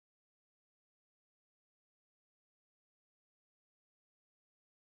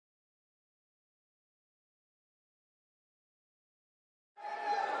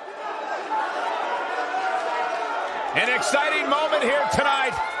An exciting moment here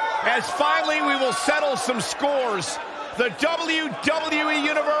tonight, as finally we will settle some scores. The WWE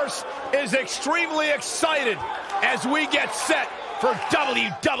Universe is extremely excited as we get set for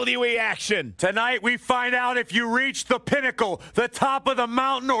WWE action. Tonight we find out if you reach the pinnacle, the top of the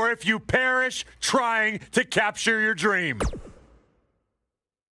mountain, or if you perish trying to capture your dream.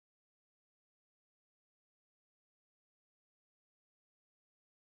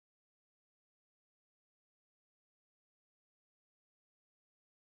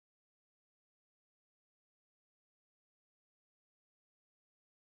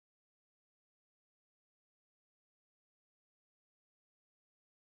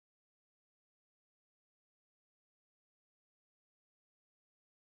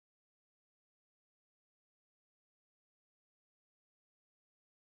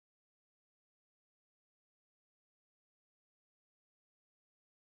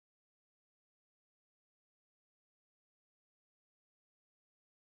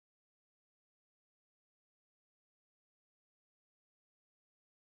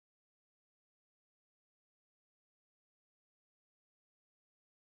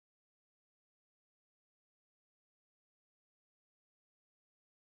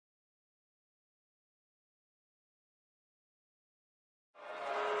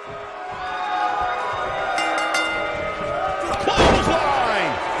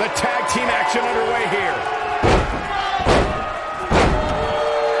 The tag team action underway here.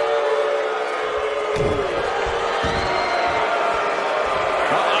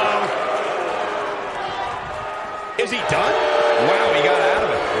 Uh-oh. Is he done? Wow, he got out of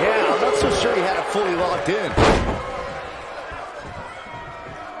it. Yeah, I'm not so sure he had it fully locked in.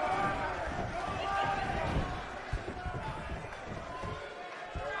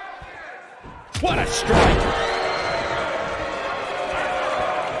 What a strike.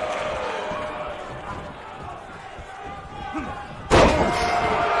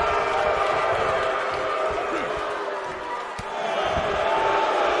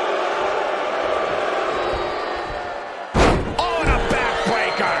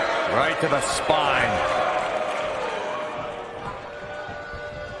 Right to the spine.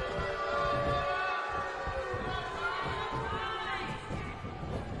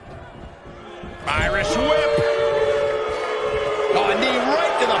 Irish whip. Oh, a knee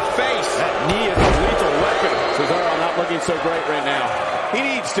right to the face. That knee is a lethal weapon. Cesaro not looking so great right now. He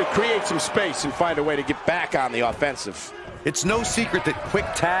needs to create some space and find a way to get back on the offensive. It's no secret that quick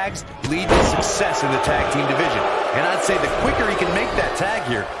tags lead to success in the tag team division. And I'd say the quicker he can make that tag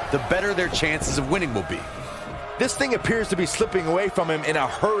here, the better their chances of winning will be. This thing appears to be slipping away from him in a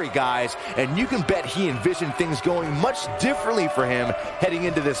hurry, guys. And you can bet he envisioned things going much differently for him heading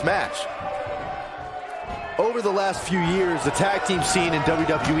into this match. Over the last few years, the tag team scene in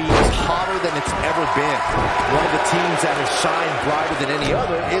WWE is hotter than it's ever been. One of the teams that has shined brighter than any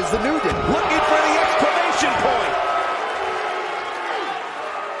other is the New Day. Looking for the exclamation point.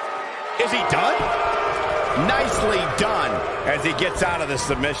 Is he done? Nicely done as he gets out of the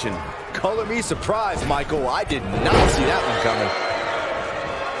submission. Color me surprised, Michael. I did not see that one coming.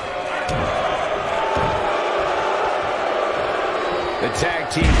 The tag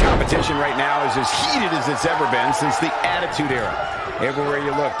team competition right now is as heated as it's ever been since the Attitude Era. Everywhere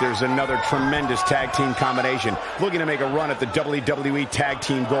you look, there's another tremendous tag team combination looking to make a run at the WWE Tag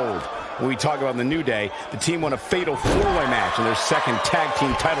Team Gold. When we talk about the New Day, the team won a fatal four-way match in their second tag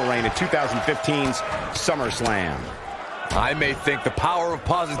team title reign at 2015's SummerSlam. I may think the power of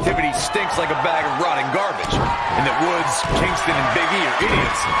positivity stinks like a bag of rotting garbage, and that Woods, Kingston, and Big E are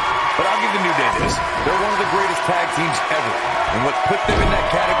idiots. But I'll give the New Day this. They're one of the greatest tag teams ever. And what put them in that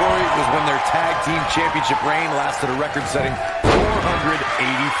category was when their tag team championship reign lasted a record-setting 483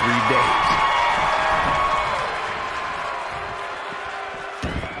 days.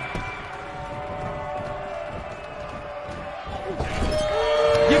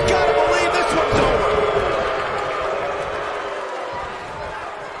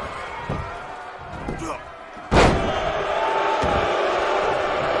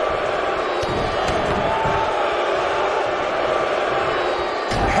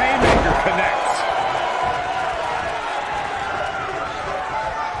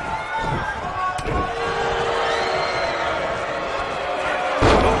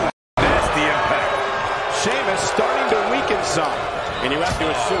 And you have to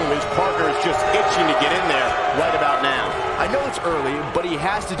assume his partner is just itching to get in there right about now. I know it's early, but he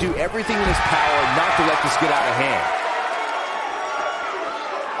has to do everything in his power not to let this get out of hand.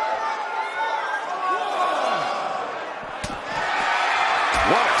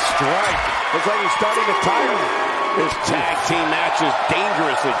 What a strike. Looks like he's starting to tire him. This tag team match is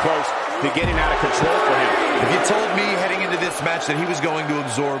dangerously close. to getting out of control for him. If you told me heading into this match that he was going to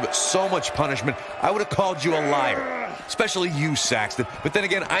absorb so much punishment, I would have called you a liar. Especially you, Saxton. But then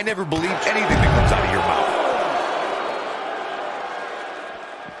again, I never believe anything that comes out of your mouth.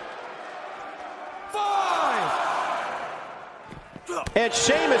 5. And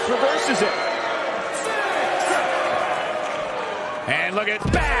Sheamus reverses it. 6. And look at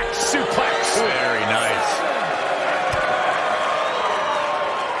back suplex. Very nice.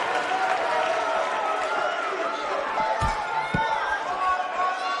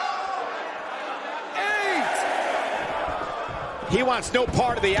 He wants no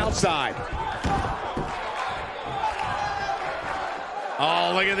part of the outside.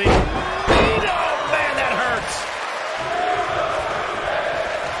 Oh, look at the... Oh, man, that hurts.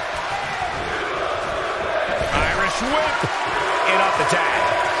 Irish whip. And off the tag.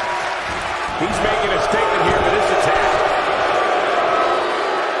 He's making a statement here with this attack.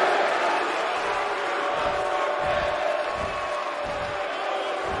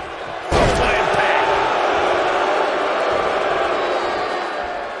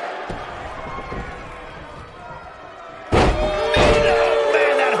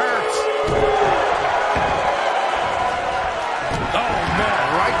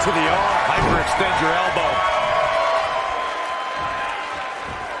 To the arm. Hyperextend your elbow.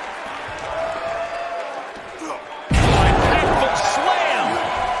 Impactful slam.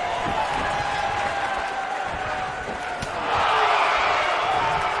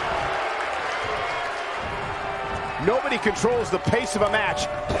 Nobody controls the pace of a match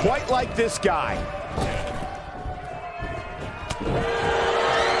quite like this guy.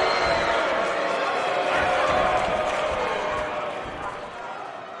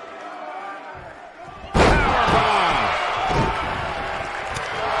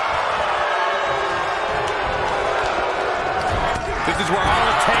 This is where all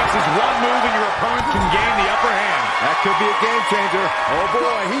it takes is one move and your opponent can gain the upper hand. That could be a game changer. Oh,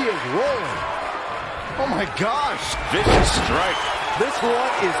 boy, he is rolling. Oh, my gosh. Vicious strike. This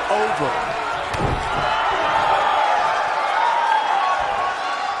one is over.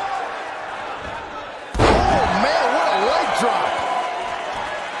 Oh, man, what a leg drop.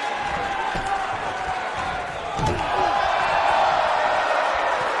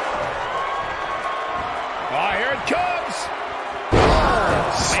 Oh, here it comes.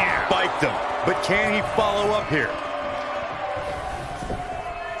 Spiked him. But can he follow up here?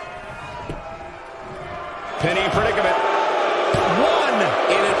 Penny predicament. One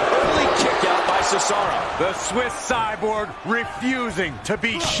in an early kick out by Cesaro. The Swiss Cyborg refusing to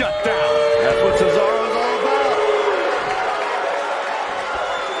be shut down. That's what Cesaro's all about.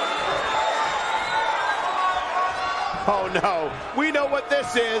 Oh, no. We know what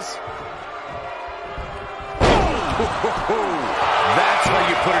this is. That's how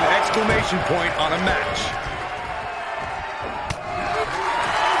you put an exclamation point on a match.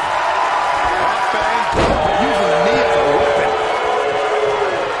 Using the knee as a weapon.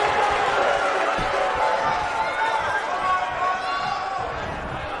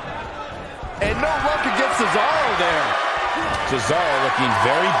 And no luck against Cesaro there. Cesaro looking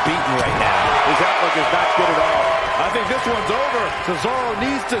very beaten right now. His outlook is not good at all. I think this one's over. Cesaro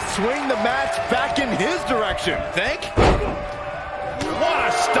needs to swing the match back in his direction. Think? What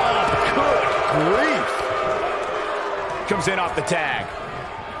a stomp. Good grief. Comes in off the tag.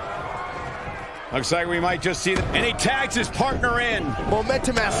 Looks like we might just see and he tags his partner in.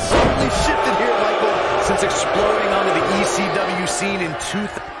 Momentum has certainly shifted here, Michael. Since exploding onto the ECW scene in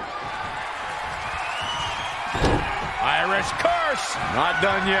 2000. Irish curse. Not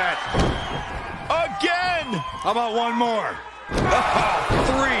done yet. Again. How about one more? Oh,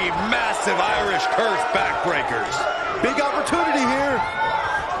 3 massive Irish curse backbreakers. Big opportunity here.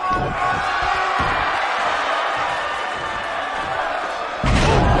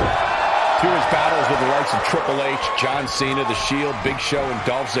 Through his battles with the likes of Triple H, John Cena, The Shield, Big Show, and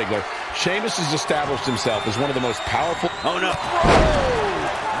Dolph Ziggler, Sheamus has established himself as one of the most powerful... Oh, no.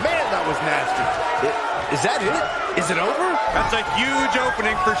 Oh, man, that was nasty. Is that it? Is it over? That's a huge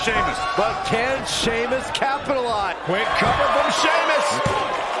opening for Sheamus. But can Sheamus capitalize? Quick cover from Sheamus.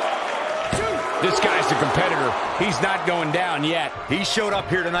 This guy's a competitor. He's not going down yet. He showed up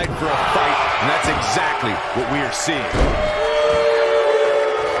here tonight for a fight, and that's exactly what we are seeing.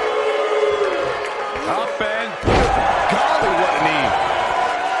 Up and... Golly, what a knee.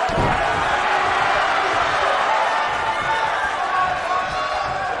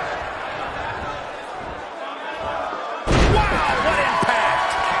 Wow, what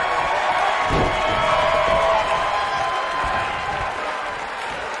impact!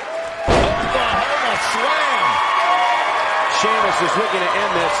 Oklahoma slam. Sheamus is is looking to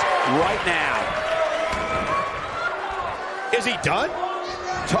end this right now. Is he done?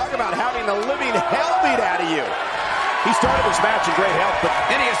 Talk about having the living hell beat out of you. He started this match in great health,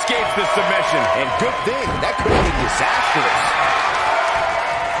 and he escapes the submission. And good thing, that could have been disastrous.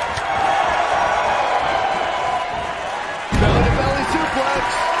 Belly-to-belly suplex.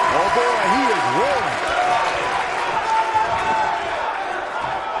 Oh boy, he is rolling.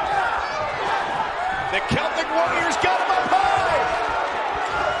 The Celtic Warriors got him up high.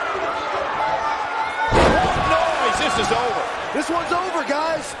 What noise? This is over. This one's over,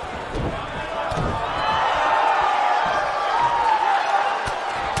 guys.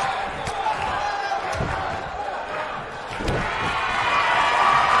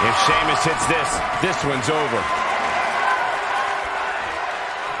 If Sheamus hits this one's over.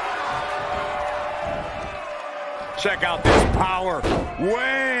 Check out this power.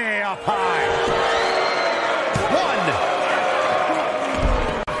 Way up high. One.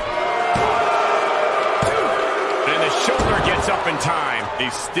 And the shoulder gets up in time.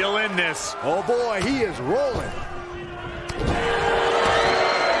 He's still in this. Oh boy, he is rolling.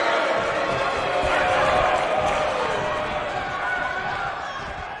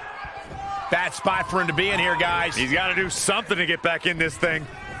 Bad spot for him to be in here, guys. He's got to do something to get back in this thing.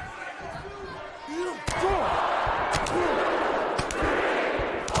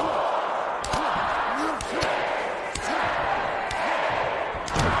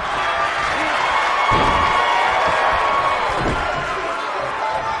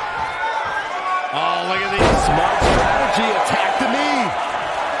 Oh, look at these. Smart strategy, attack the knee.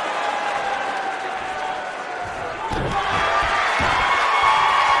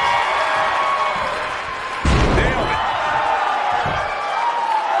 Nailed it.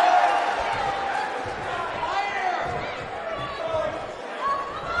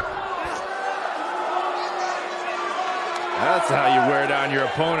 That's how you wear down your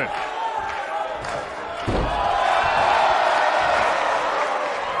opponent.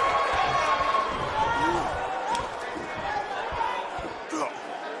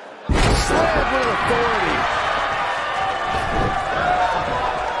 Slam with authority.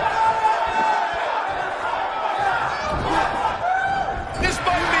 This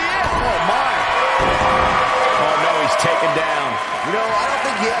might be it. Oh, my. Oh, no, he's taken down. You know, I don't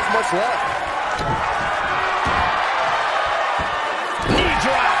think he has much left. Knee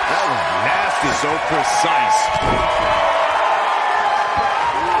drop. That was nasty, so precise.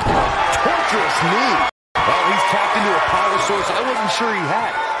 Torturous knee. Well, he's tapped into a power source I wasn't sure he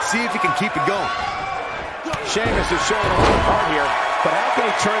had. See if he can keep it going. Sheamus is showing a little part here, but how can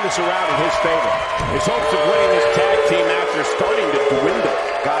he turn this around in his favor? His hopes of winning this tag team match are starting to dwindle.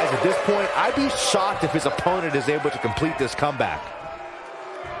 Guys, at this point, I'd be shocked if his opponent is able to complete this comeback.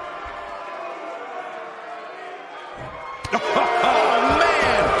 Oh,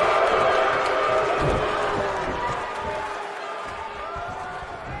 man!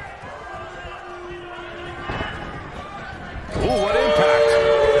 Ooh, what impact.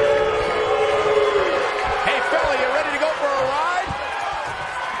 Hey, fella, you ready to go for a ride?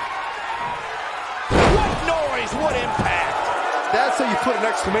 What noise, what impact! That's how you put an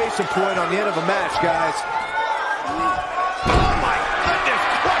exclamation point on the end of a match, guys. Oh, my goodness,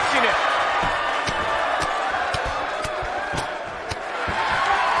 crushing it!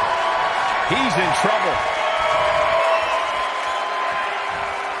 He's in trouble.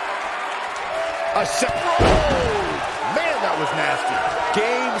 Man, that was nasty.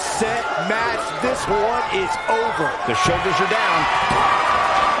 Game, set, match. This one is over. The shoulders are down.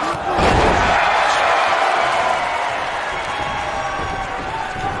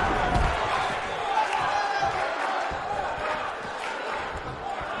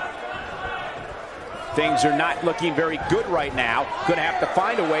 Things are not looking very good right now. Going to have to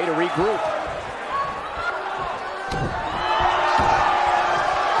find a way to regroup.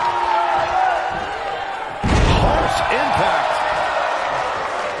 Harsh impact.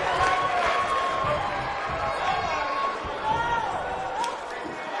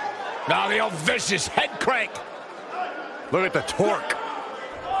 Now the old vicious head crank. Look at the torque.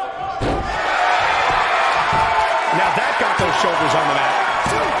 Now that got those shoulders on the mat.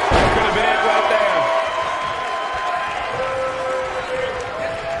 That could have been it right there.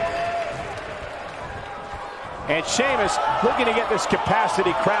 And Sheamus looking to get this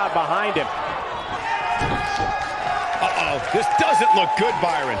capacity crowd behind him. Uh-oh, this doesn't look good,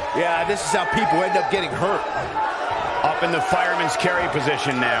 Byron. Yeah, this is how people end up getting hurt. Up in the fireman's carry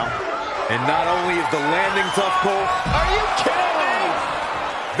position now. And not only is the landing tough, Cole. Are you kidding me?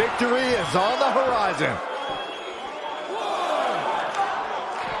 Victory is on the horizon.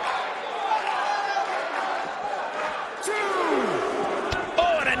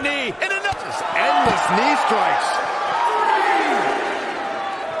 endless knee strikes.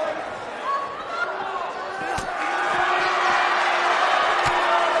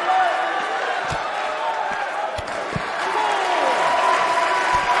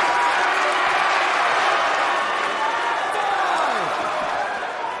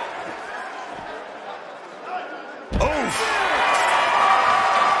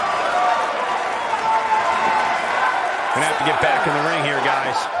 Gonna have to get back in the ring here,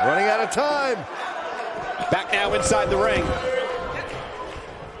 guys. Running out of time. Back now inside the ring.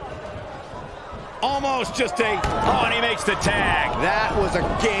 Almost just a... Oh, and he makes the tag. That was a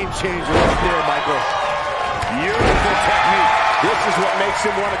game changer right there, Michael. Beautiful technique. This is what makes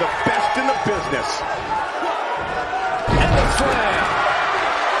him one of the best in the business. And the slam.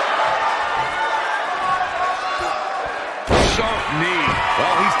 Sharp knee.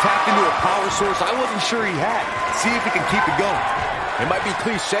 Well, he's tapped into a power source I wasn't sure he had. See if he can keep it going. It might be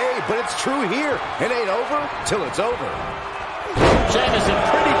cliche, but it's true here. It ain't over till it's over. Sheamus in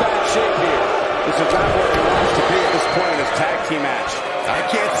pretty bad shape here. This is not where he wants to be at this point in his tag team match. I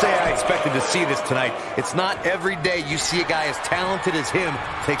can't say I expected to see this tonight. It's not every day you see a guy as talented as him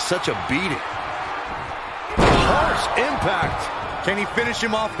take such a beating. Harsh impact. Can he finish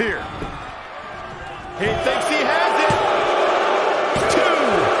him off here? He thinks he has it.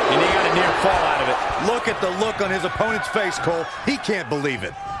 And he got a near fall out of it. Look at the look on his opponent's face, Cole. He can't believe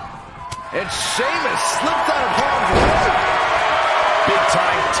it. And Sheamus slipped out of harm's way. Big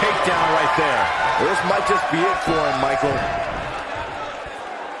time takedown right there. This might just be it for him, Michael.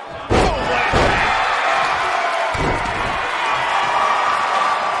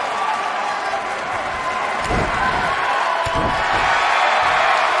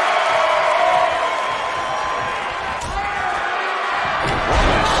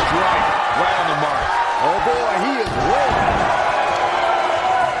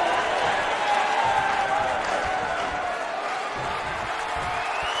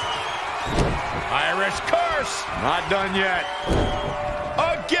 Irish curse. Not done yet.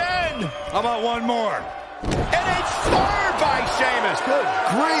 Again. How about one more? And it's fired by Sheamus. Good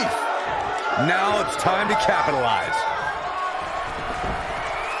grief. Now it's time to capitalize.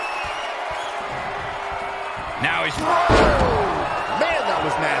 Now he's... Oh, man, that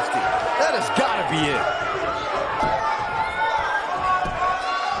was nasty. That has got to be it.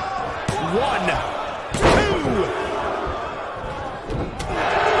 1, 2.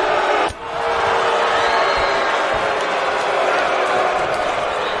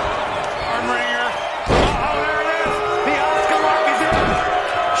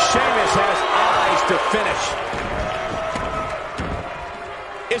 To finish.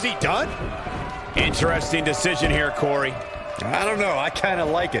 Is he done? Interesting decision here, Corey. I don't know. I kind of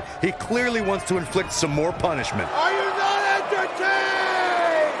like it. He clearly wants to inflict some more punishment. Are you not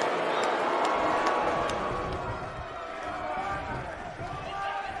entertained?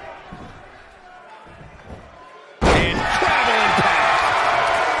 Incredible impact.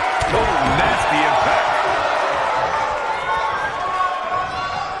 Oh, nasty impact.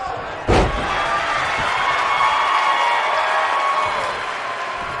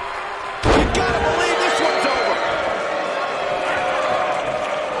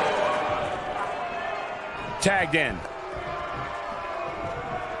 Tagged in.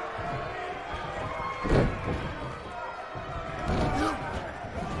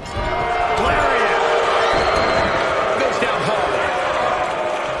 Lariat. Goes down hard.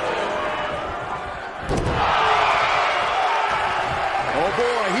 Oh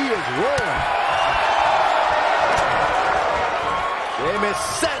boy, he is rolling. Sheamus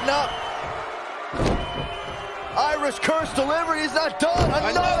setting up. Irish curse delivery. He's not done.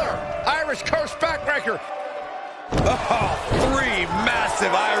 Another Irish curse backbreaker. Oh, 3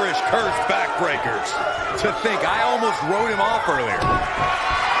 massive Irish curse backbreakers. To think, I almost wrote him off earlier.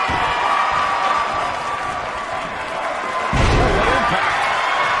 What impact.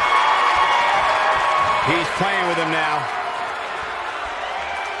 He's playing with him now.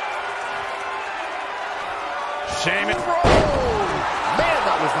 Sheamus. Oh, man,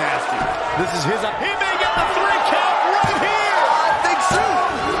 that was nasty. This is his... He may get the 3 count right here. I think so.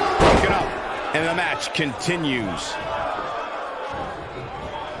 Broken up. And the match continues.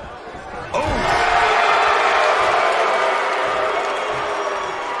 Oh!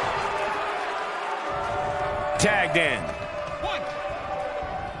 Tagged in. 1.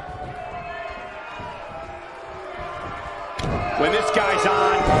 When this guy's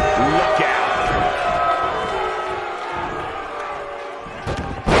on, look out.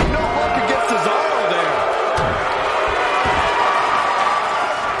 No luck against Cesaro there.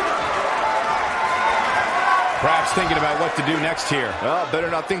 Perhaps thinking about what to do next here. Well,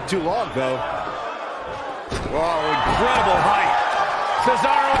 better not think too long, though. Oh, incredible height.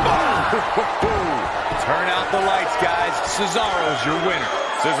 Cesaro. Turn out the lights, guys. Cesaro's your winner.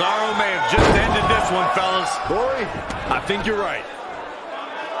 Cesaro may have just ended this one, fellas. Corey, I think you're right.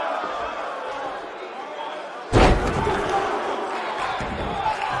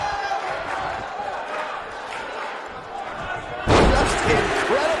 Just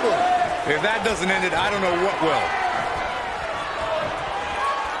incredible. If that doesn't end it, I don't know what will.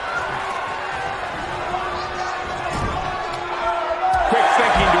 Quick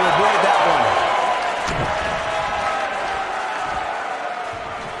thinking to avoid that one.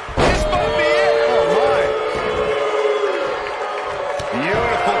 This might be it. Oh, my.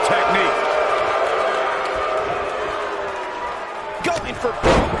 Beautiful technique. Going for...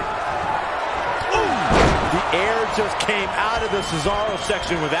 The air just came out of the Cesaro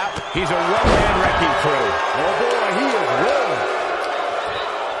section with that. He's a one-man wrecking crew. Oh, boy, he is rolling.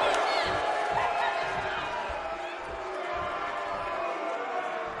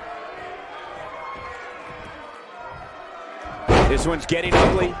 This one's getting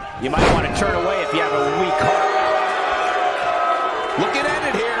ugly. You might want to turn away if you have a weak heart. Looking at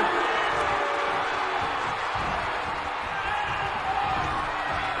it here.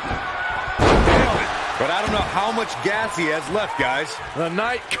 But I don't know how much gas he has left, guys. The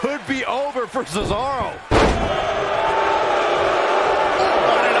night could be over for Cesaro.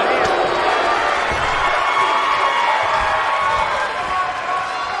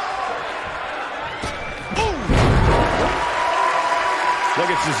 Look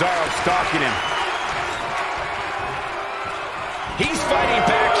at Cesaro stalking him. He's fighting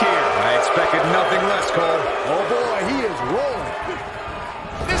back here. I expected nothing less, Cole. Oh, boy, he is rolling.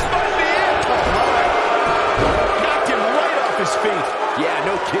 This might be it. Knocked him right off his feet. Yeah,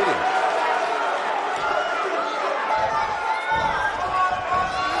 no kidding.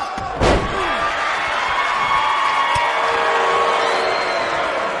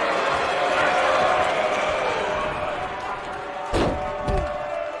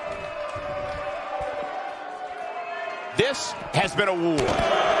 This has been a war.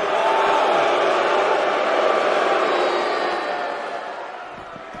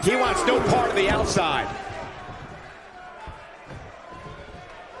 He wants no part of the outside.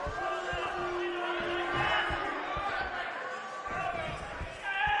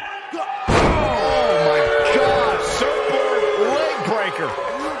 Oh, my God. Surfboard leg breaker.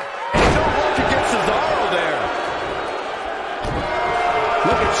 And no work against Cesaro there.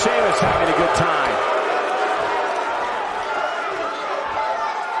 Look at Sheamus having a good time.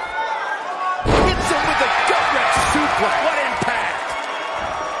 Hits him with a gut-wrench suplex. What impact.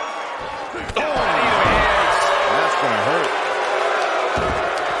 Oh, That's going to hurt.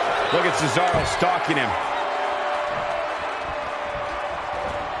 Look at Cesaro stalking him.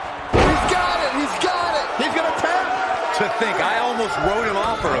 He's got it. He's got it. he's going to tap. To think, I almost wrote him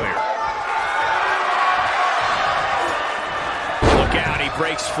off earlier. Look out, he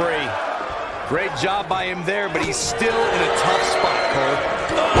breaks free. Great job by him there, but he's still in a tough spot, Cole.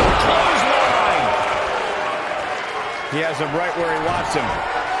 Clothesline. He has him right where he wants him.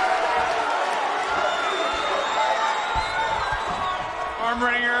 Arm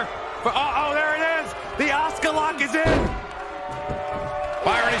wringer. Oh, there it is. The Oscar lock is in.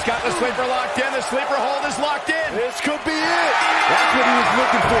 Byron, he's got the sleeper locked in. The sleeper hold is locked in. This could be it. That's what he was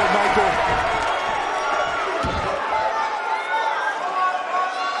looking for, Michael.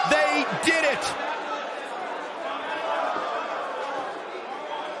 They did it.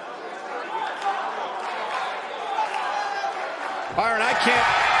 Byron, I can't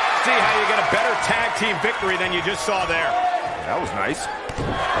see how you get a better tag team victory than you just saw there. That was nice.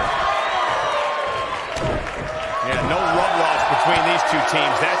 Yeah, no love lost between these two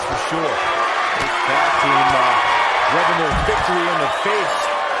teams, that's for sure. This tag team rubbing their victory in the face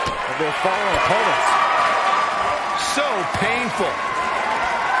of their fallen opponents. So painful.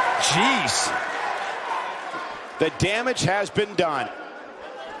 Jeez. The damage has been done.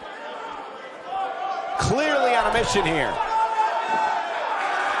 Clearly on a mission here.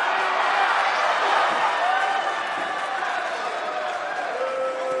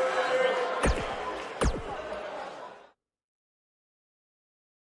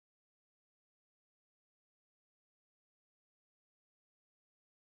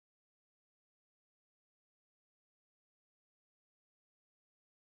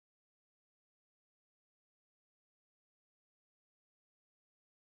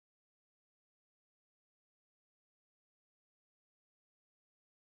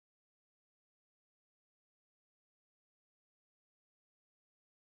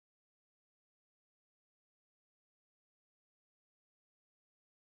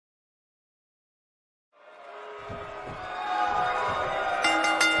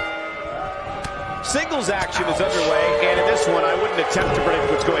 Singles action is underway, and in this one, I wouldn't attempt to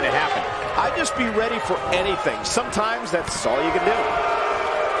predict what's going to happen. I'd just be ready for anything. Sometimes that's all you can do.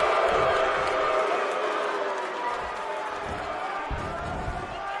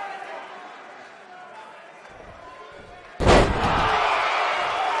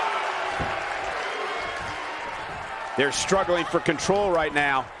 They're struggling for control right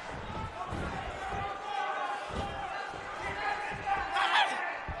now.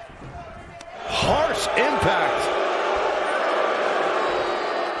 Harsh impact.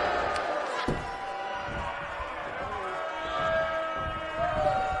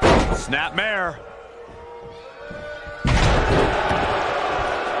 Snapmare.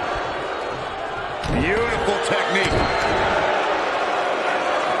 Beautiful technique.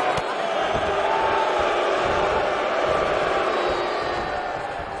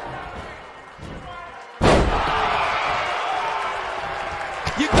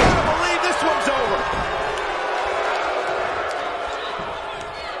 You gotta believe this one's over.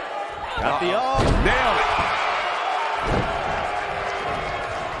 Got the Nailed it.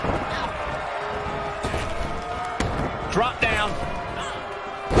 drop down.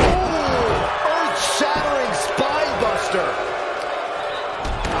 Earth-shattering spine buster.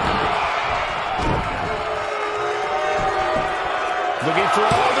 Looking for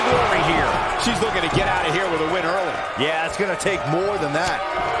all the glory here. She's looking to get out of here with a win early. Yeah, it's going to take more than that.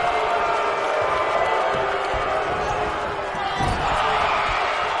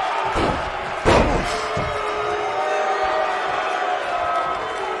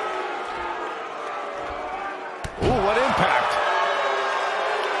 Ooh, what impact.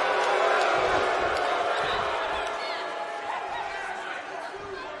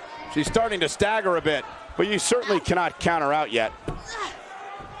 She's starting to stagger a bit, but you certainly cannot count her out yet.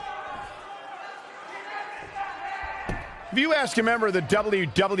 If you ask a member of the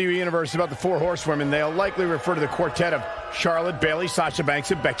WWE Universe about the Four Horsewomen, they'll likely refer to the quartet of Charlotte, Bayley, Sasha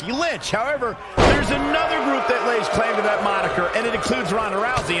Banks, and Becky Lynch. However, there's another group that lays claim to that moniker, and it includes Ronda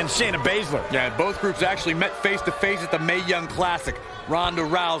Rousey and Shayna Baszler. Yeah, both groups actually met face-to-face at the Mae Young Classic. Ronda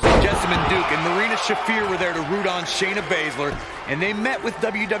Rousey, Jessamine Duke, and Marina Shafir were there to root on Shayna Baszler, and they met with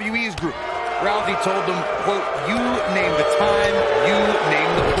WWE's group. Rousey told them, quote, "You name the time, you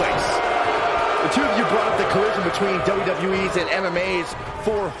name the place." The two of you brought up the collision between WWE's and MMA's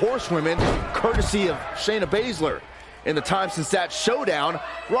Four Horsewomen, courtesy of Shayna Baszler. In the time since that showdown,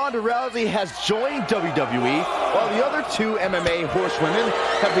 Ronda Rousey has joined WWE, while the other two MMA horsewomen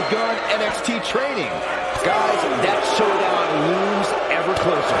have begun NXT training. Guys, that showdown looms ever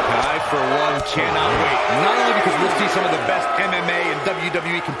closer. I, for one, cannot wait. Not only because we'll see some of the best MMA and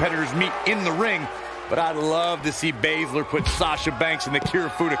WWE competitors meet in the ring, but I'd love to see Baszler put Sasha Banks in the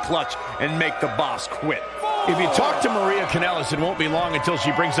Kirifuda clutch and make the boss quit. If you talk to Maria Kanellis, it won't be long until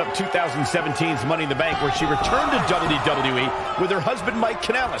she brings up 2017's Money in the Bank, where she returned to WWE with her husband, Mike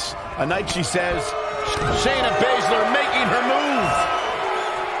Kanellis. A night, she says, Shayna Baszler making her move.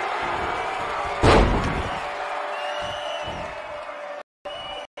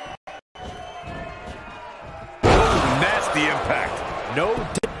 Nasty impact. No.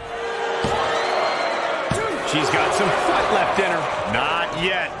 She's got some fight left in her. Not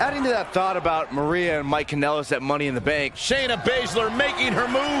yet. Adding to that thought about Maria and Mike Kanellis at Money in the Bank, Shayna Baszler making her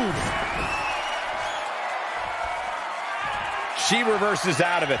move. She reverses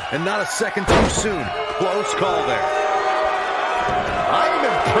out of it. And not a second too soon. Close call there. I am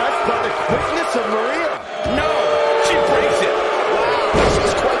impressed by the quickness of Maria. No, she breaks it. Wow,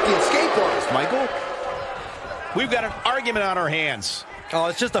 she's quite the escape artist, Michael. We've got an argument on our hands. Oh,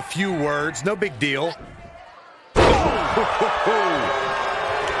 it's just a few words. No big deal.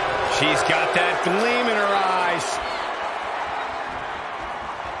 She's got that gleam in her eyes.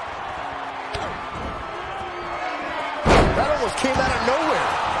 That almost came out of nowhere.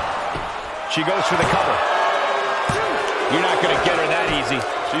 She goes for the cover. You're not going to get her that easy.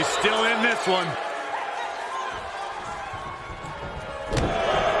 She's still in this one.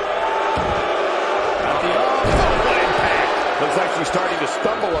 Looks like she's starting to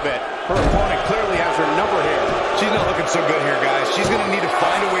stumble a bit. Her opponent clearly has her number here. She's not looking so good here, guys. She's going to need to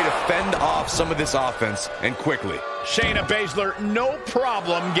find a way to fend off some of this offense, and quickly. Shayna Baszler, no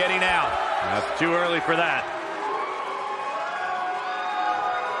problem getting out. That's too early for that.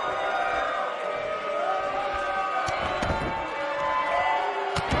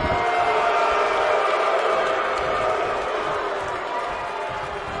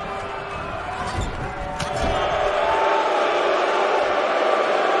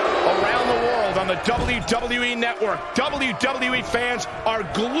 On the WWE Network, WWE fans are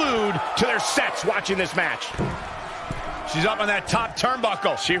glued to their sets watching this match. She's up on that top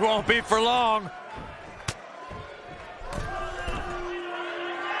turnbuckle. She won't be for long.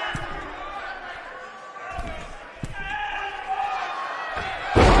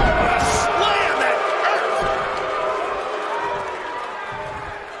 Slam that hurts.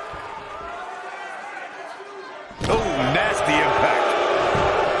 Oh, nasty impact.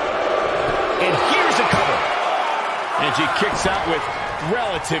 And here's a cover. And she kicks out with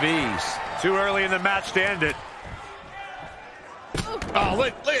relative ease. Too early in the match to end it. Oh,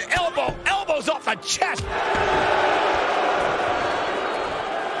 look, elbows off the chest.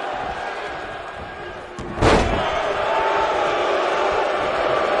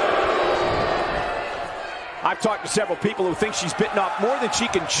 I've talked to several people who think she's bitten off more than she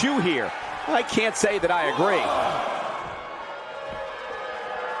can chew here. I can't say that I agree.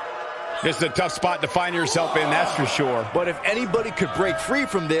 This is a tough spot to find yourself in, that's for sure. But if anybody could break free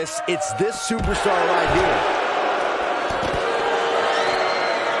from this, it's this superstar right here.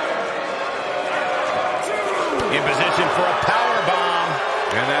 In position for a power bomb.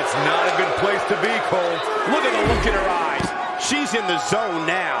 And that's not a good place to be, Cole. Look at the look in her eyes. She's in the zone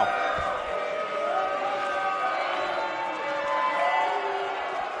now.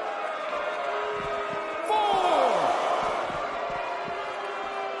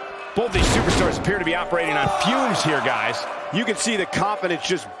 Both these superstars appear to be operating on fumes here, guys. You can see the confidence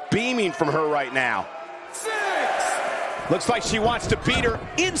just beaming from her right now. 6. Looks like she wants to beat her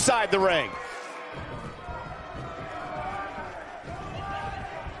inside the ring.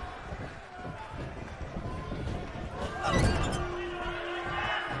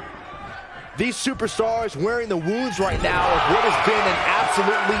 These superstars wearing the wounds right now of what has been an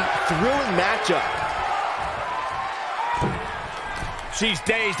absolutely thrilling matchup. She's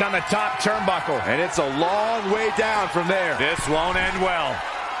dazed on the top turnbuckle. And it's a long way down from there. This won't end well.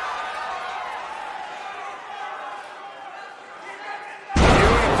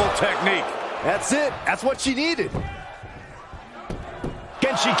 Beautiful technique. That's it. That's what she needed.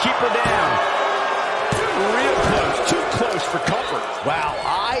 Can she keep her down? Real close. Too close for comfort. Wow,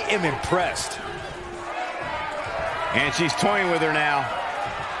 I am impressed. And she's toying with her now.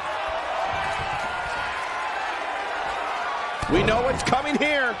 We know what's coming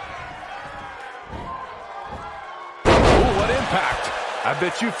here. Ooh, what impact. I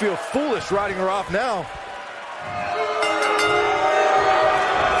bet you feel foolish riding her off now.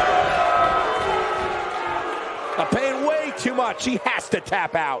 Paying way too much. She has to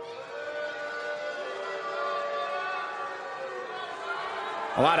tap out.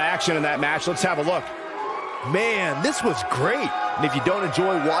 A lot of action in that match. Let's have a look. Man, this was great. And if you don't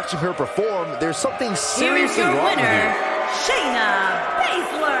enjoy watching her perform, there's something seriously Here is your wrong with winner, you. Shayna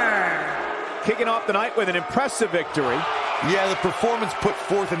Baszler. Kicking off the night with an impressive victory. Yeah, the performance put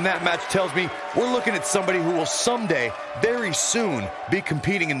forth in that match tells me we're looking at somebody who will someday, very soon, be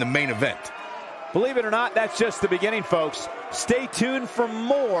competing in the main event. Believe it or not, that's just the beginning, folks. Stay tuned for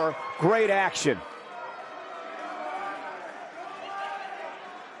more great action.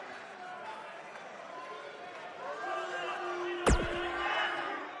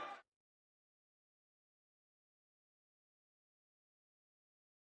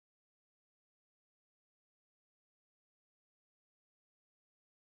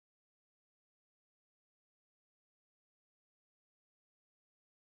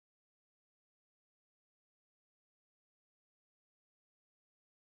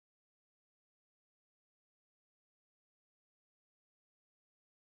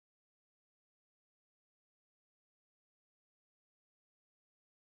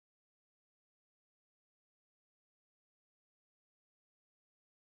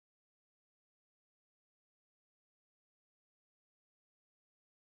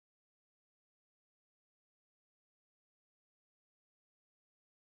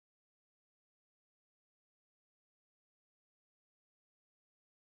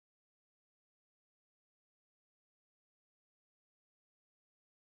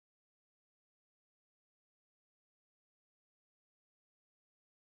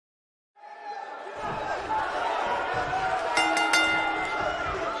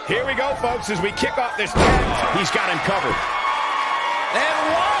 Here we go, folks, as we kick off this match. He's got him covered.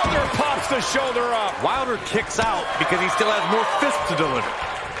 And Wilder pops the shoulder up. Wilder kicks out because he still has more fists to deliver.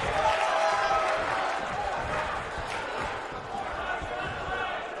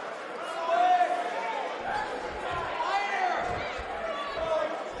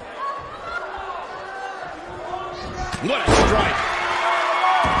 What a strike.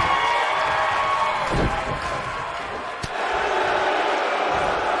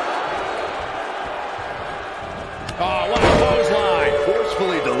 Oh, what a clothesline.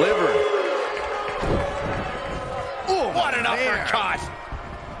 Forcefully delivered. Ooh, what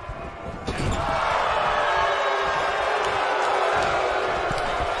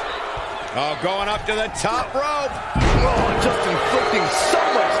Oh, going up to the top rope. Oh, just inflicting so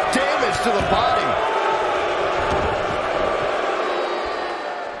much damage to the body.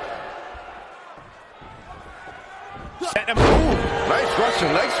 Ooh, nice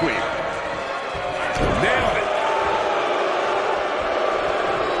Russian leg sweep. Nailed it.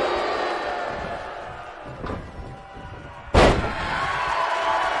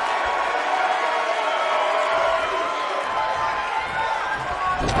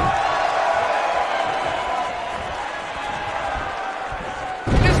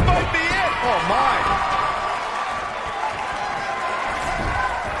 This might be it. Oh, my.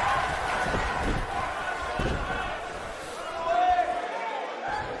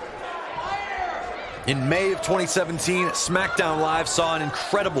 In May of 2017, SmackDown Live saw an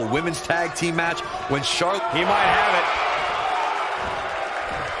incredible women's tag team match when Charlotte... He might have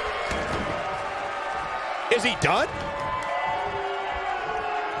it. Is he done?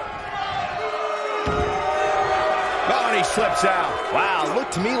 Oh, and he slips out. Wow,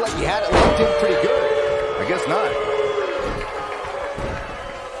 looked to me like he had it locked in pretty good. I guess not.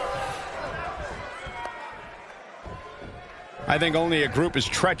 I think only a group as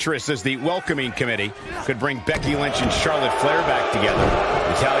treacherous as the Welcoming Committee could bring Becky Lynch and Charlotte Flair back together.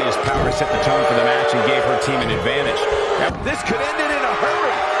 Natalia's power set the tone for the match and gave her team an advantage. This could end it in a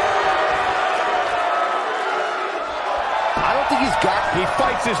hurry. I don't think he's got... He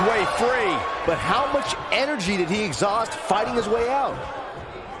fights his way free. But how much energy did he exhaust fighting his way out?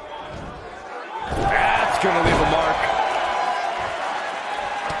 That's going to leave a mark.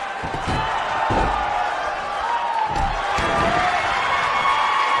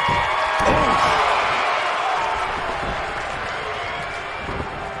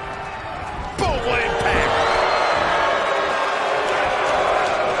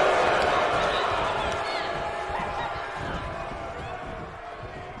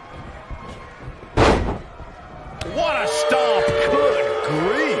 What a stomp! Good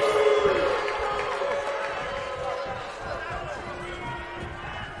grief!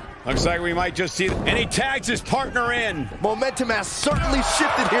 Looks like we might just see... And he tags his partner in. Momentum has certainly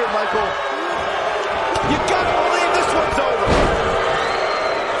shifted here, Michael. You gotta believe this one's over.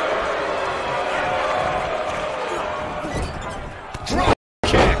 Drop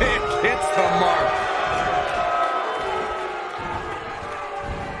kick hits the mark.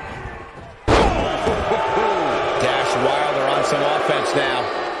 Dash Wilder on some offense now.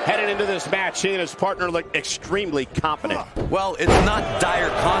 Headed into this match, he and his partner look extremely confident. Well, it's not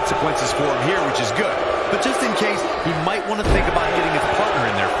dire consequences for him here, which is good. But just in case, he might want to think about getting his partner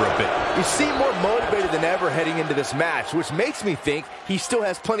in there for a bit. You seem more motivated than ever heading into this match, which makes me think he still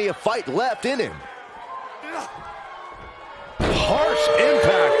has plenty of fight left in him. Harsh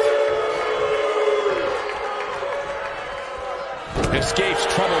impact. Escapes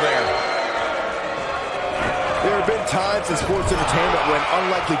trouble there. There have been times in sports entertainment when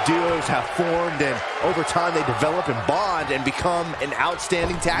unlikely duos have formed and over time they develop and bond and become an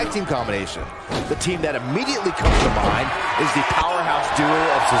outstanding tag team combination. The team that immediately comes to mind is the powerhouse duo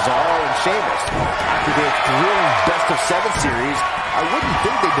of Cesaro and Sheamus. After their thrilling best-of-7 series, I wouldn't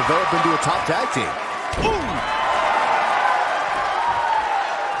think they'd develop into a top tag team. Ooh!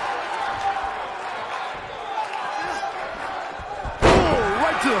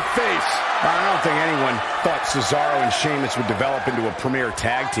 To the face. I don't think anyone thought Cesaro and Sheamus would develop into a premier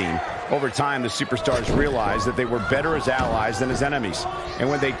tag team. Over time, the superstars realized that they were better as allies than as enemies.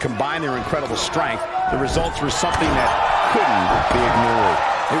 And when they combined their incredible strength, the results were something that couldn't be ignored.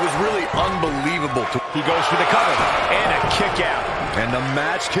 It was really unbelievable. He goes for the cover and a kick out. And the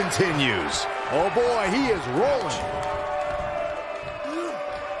match continues. Oh boy, he is rolling.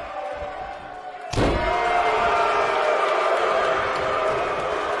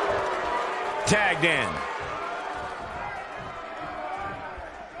 Tagged in.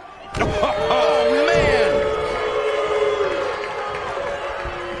 Oh, man!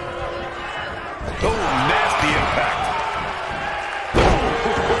 Oh, nasty impact.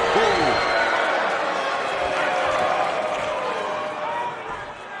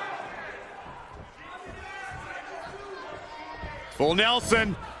 Full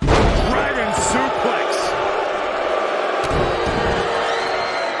Nelson. Dragon suplex.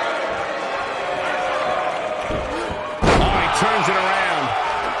 Turns it around.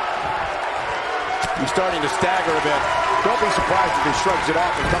 He's starting to stagger a bit. Don't be surprised if he shrugs it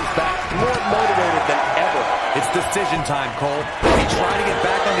off and comes back more motivated than ever. It's decision time, Cole. Does he try to get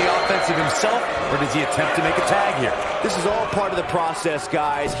back on the offensive himself, or does he attempt to make a tag here? This is all part of the process,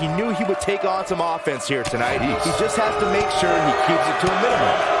 guys. He knew he would take on some offense here tonight. He just has to make sure he keeps it to a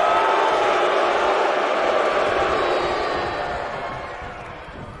minimum.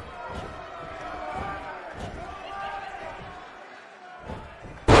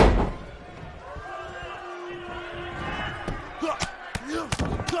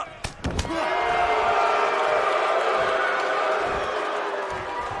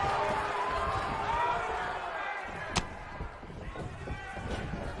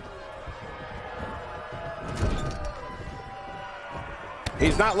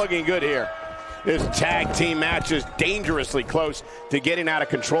 He's not looking good here. This tag team match is dangerously close to getting out of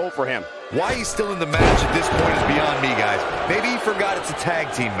control for him. Why he's still in the match at this point is beyond me, guys. Maybe he forgot it's a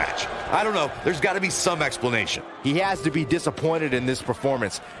tag team match. I don't know. There's got to be some explanation. He has to be disappointed in this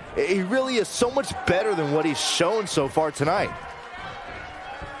performance. He really is so much better than what he's shown so far tonight.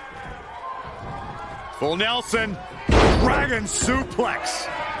 Full Nelson. Dragon suplex.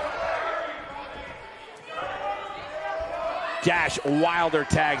 Dash Wilder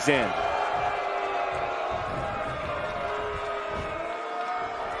tags in.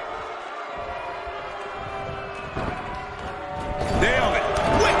 Nailed it.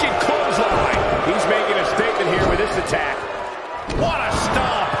 Wicked clothesline. He's making a statement here with this attack. What a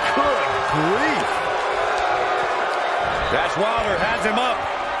stomp. Good grief. Dash Wilder has him up.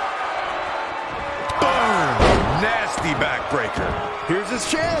 Boom. Nasty backbreaker. Here's his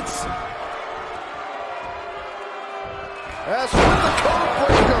chance. That's with the code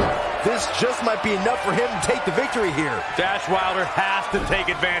breaker. This just might be enough for him to take the victory here. Dash Wilder has to take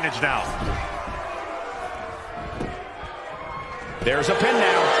advantage now. There's a pin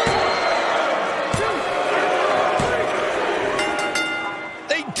now.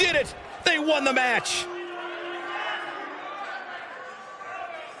 They did it. They won the match.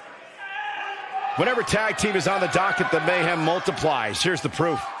 Whenever tag team is on the docket, the mayhem multiplies. Here's the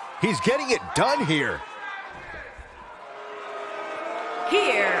proof. He's getting it done here.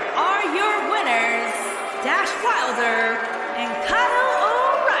 Here are your winners, Dash Wilder and Kyle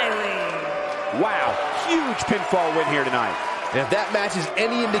O'Reilly. Wow, huge pinfall win here tonight. And if that match is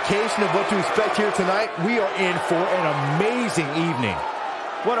any indication of what to expect here tonight, we are in for an amazing evening.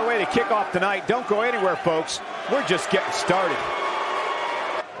 What a way to kick off tonight. Don't go anywhere, folks. We're just getting started.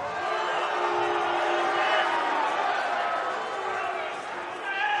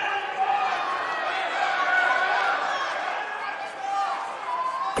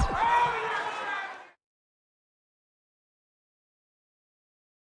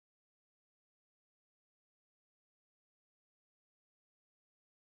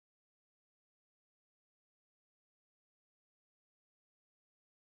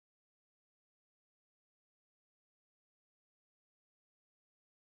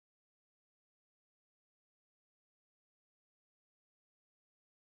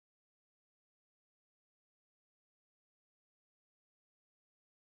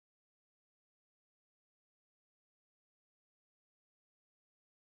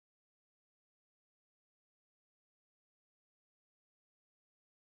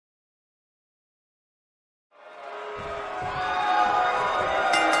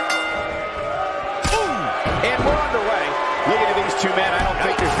 And we're underway. Looking at these two men, I don't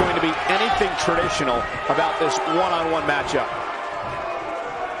think there's going to be anything traditional about this one-on-one matchup.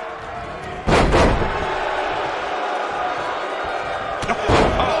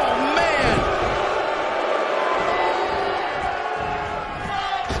 Oh, man!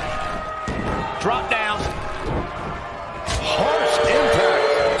 Drop down. Harsh impact.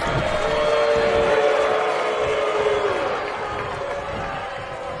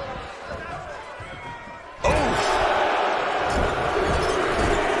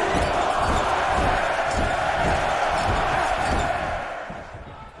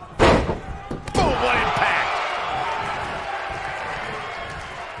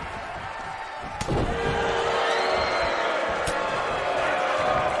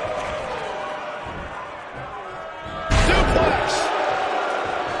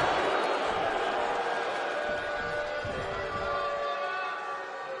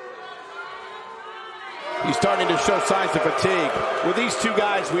 He's starting to show signs of fatigue. With these two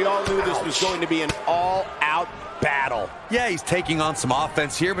guys, we all knew this was going to be an all-out battle. Yeah, he's taking on some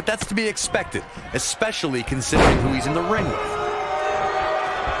offense here, but that's to be expected, especially considering who he's in the ring with.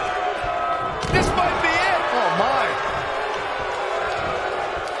 This might be it. Oh, my.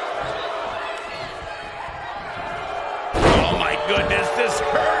 Oh, my goodness, this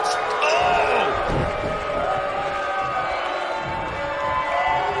hurts.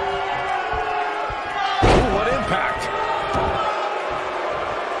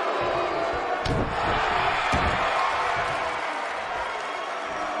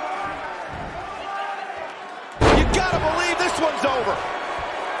 Over.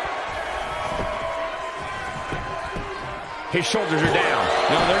 His shoulders are down.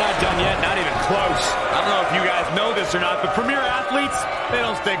 No, they're not done yet. Not even close. I don't know if you guys know this or not, but premier athletes, they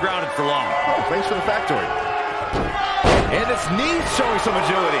don't stay grounded for long. Oh, thanks for the factoid. And his knees showing some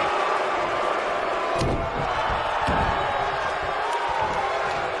agility.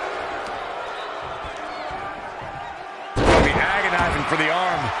 He'll be agonizing for the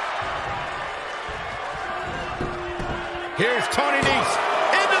arm. Here's Tony Nese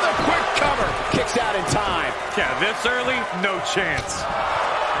into the quick cover. Kicks out in time. Yeah, this early, no chance.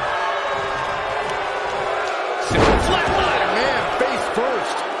 Flatliner, man, face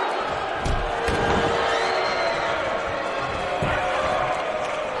first.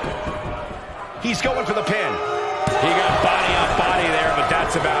 He's going for the pin. He got body on body there, but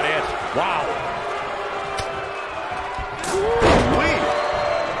that's about it. Wow. Wait.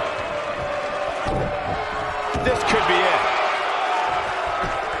 This could be it.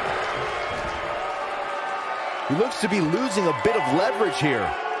 He looks to be losing a bit of leverage here.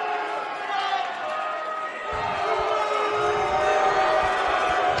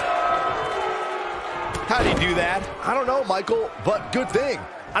 How'd he do that? I don't know, Michael, but good thing.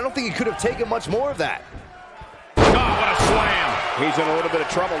 I don't think he could have taken much more of that. Oh, what a slam. He's in a little bit of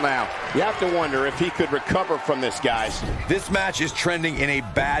trouble now. You have to wonder if he could recover from this, guys. This match is trending in a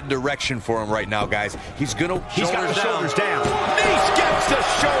bad direction for him right now, guys. He's got the shoulders down. Nese gets the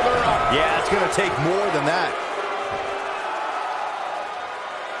shoulder up. Yeah, it's going to take more than that.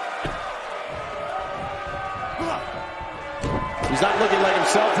 He's not looking like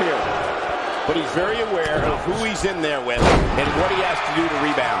himself here, but he's very aware of who he's in there with and what he has to do to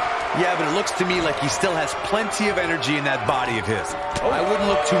rebound. Yeah, but it looks to me like he still has plenty of energy in that body of his. I wouldn't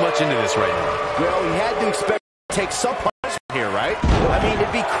look too much into this right now. Well, he had to expect to take some punishment here, right? I mean,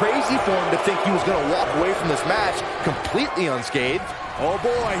 it'd be crazy for him to think he was going to walk away from this match completely unscathed. Oh,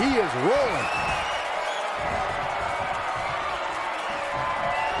 boy, he is rolling.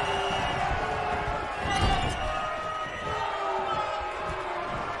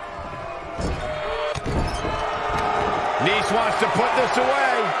 Nese wants to put this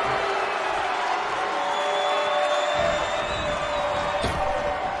away.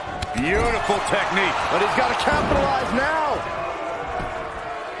 Beautiful technique. But he's got to capitalize now.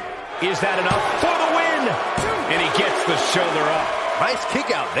 Is that enough for the win? And he gets the shoulder up. Nice kick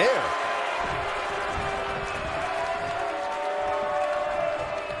out there.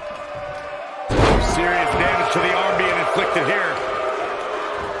 Serious damage to the arm being inflicted here.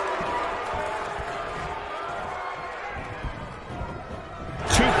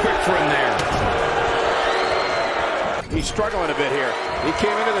 Too quick for him there. He's struggling a bit here. He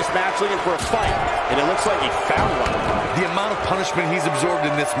came into this match looking for a fight, and it looks like he found one. The amount of punishment he's absorbed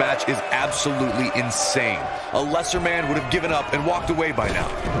in this match is absolutely insane. A lesser man would have given up and walked away by now.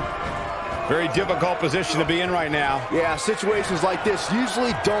 Very difficult position to be in right now. Yeah, situations like this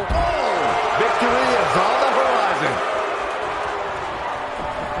usually don't. Oh, victory is on the horizon.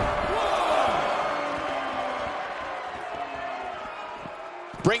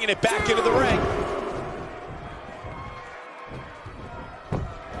 Bringing it back into the ring.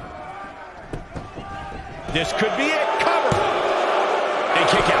 This could be it. Cover. And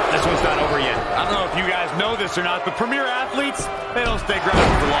kick out. This one's not over yet. I don't know if you guys know this or not, but premier athletes, they don't stay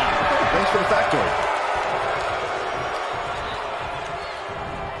grounded for long. Thanks for the factoid.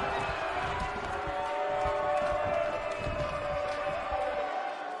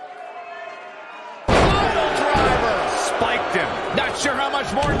 Spiked him. Not sure how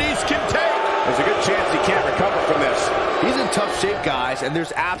much more Nese can take. There's a good chance he can't recover from this. He's in tough shape, guys, and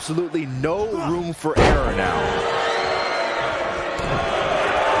there's absolutely no room for error now.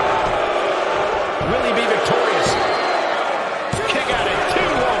 Will he be victorious? Kick out at 2.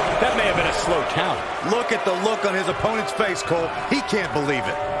 Whoa, that may have been a slow count. Look at the look on his opponent's face, Cole. He can't believe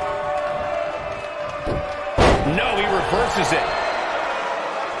it. No, he reverses it.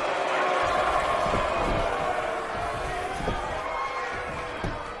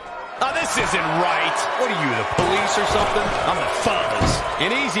 Oh, this isn't right. What are you, the police or something? I'm the Thugs.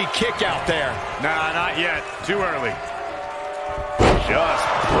 An easy kick out there. Nah, not yet. Too early. Just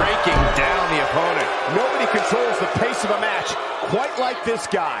breaking down the opponent. Nobody controls the pace of a match quite like this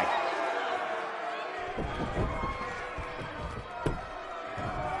guy.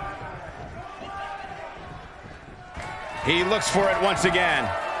 He looks for it once again.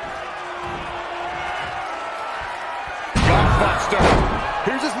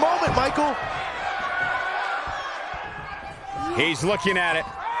 Here's his moment, Michael. He's looking at it.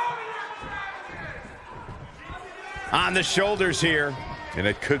 On the shoulders here. And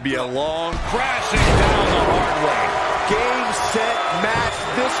it could be a long Crashing down the hard way. Game, set, match.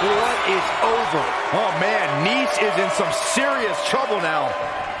 This one is over. Oh, man, Nese is in some serious trouble now.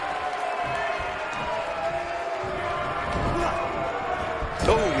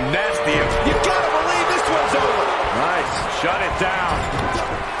 Oh, nasty. You gotta believe this one's over. Nice. Shut it down.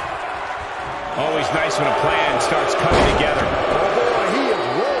 Always nice when a plan starts coming together. Oh boy, he is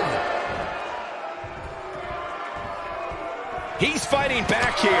rolling. He's fighting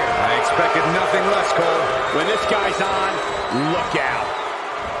back here. I expected nothing less, Cole. When this guy's on, look out.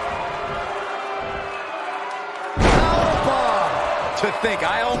 To think,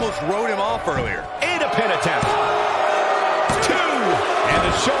 I almost wrote him off earlier. And a pin attempt. 2. And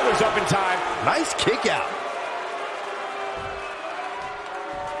the shoulder's up in time. Nice kick out.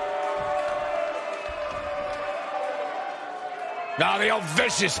 Now the old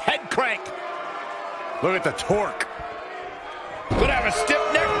vicious head crank. Look at the torque. Could have a stiff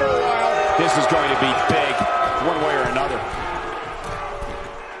neck for a while. This is going to be big, one way or another.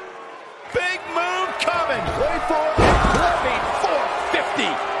 Big move coming. Wait for it. Flipping 450.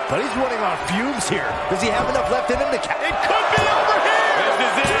 But he's running on fumes here. Does he have enough left in him to It could be over here.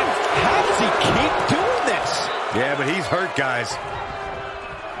 This is it. How does he keep doing this? Yeah, but he's hurt, guys.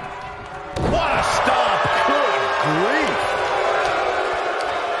 What a stomp. Good grief.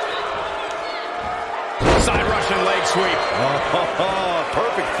 Side Russian leg sweep.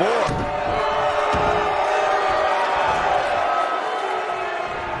 Perfect form.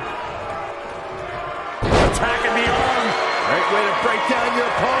 Attacking the arm. Great way to break down your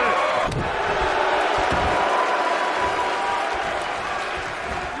opponent.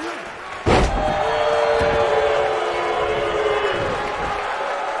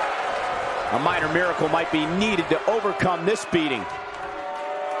 A minor miracle might be needed to overcome this beating.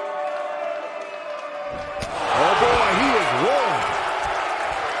 Oh boy, he is rolling.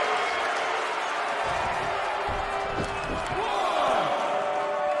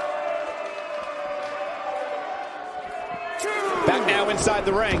 Back now inside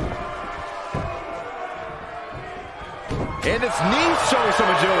the ring. And its knees showing some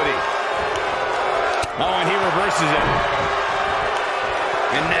agility. Oh, and he reverses it.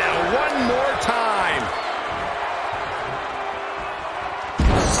 And now one more time.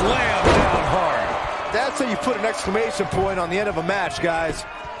 Slam down hard. That's how you put an exclamation point on the end of a match, guys.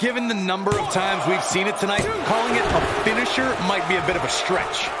 Given the number of times we've seen it tonight, calling it a finisher might be a bit of a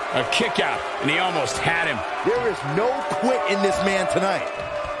stretch. A kick out, and he almost had him. There is no quit in this man tonight.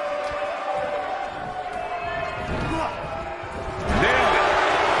 Nailed it.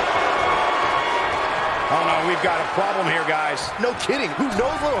 Oh no, we've got a problem here, guys. No kidding. Who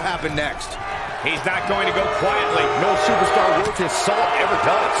knows what will happen next? He's not going to go quietly. No superstar worth his salt ever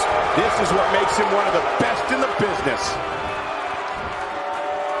does. This is what makes him one of the best in the business.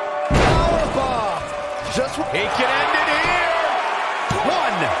 Powerbomb. Just what He can end it here.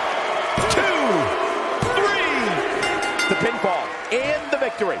 1, 2, 3. The pinfall and the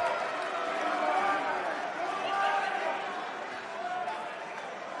victory.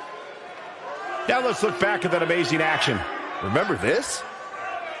 Now let's look back at that amazing action. Remember this?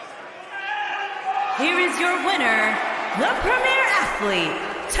 Here is your winner, the Premier Athlete,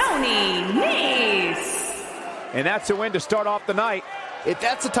 Tony Nese. And that's a win to start off the night. If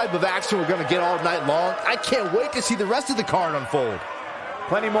that's the type of action we're going to get all night long, I can't wait to see the rest of the card unfold.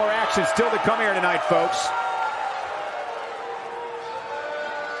 Plenty more action still to come here tonight, folks.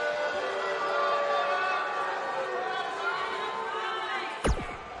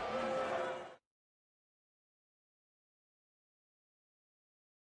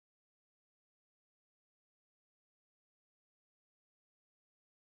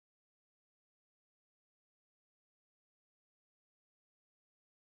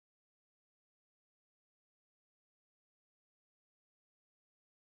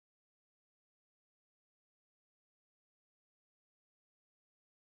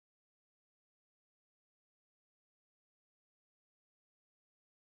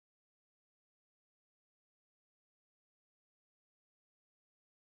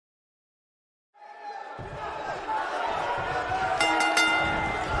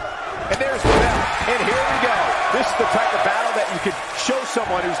 And there's the bell. And here we go. This is the type of battle that you could show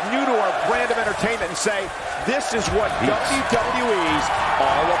someone who's new to our brand of entertainment and say, this is what WWE's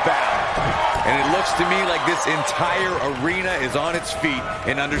all about. And it looks to me like this entire arena is on its feet,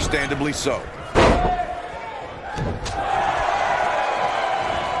 and understandably so.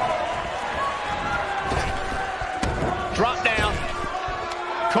 Drop down.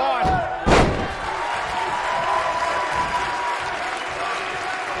 Caught.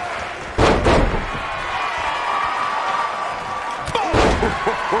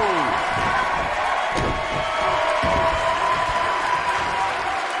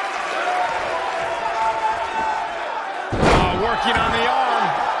 Working on the arm.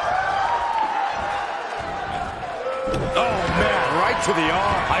 Oh, man, right to the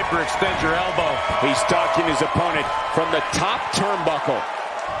arm. Hyperextend your elbow. He's stalking his opponent from the top turnbuckle.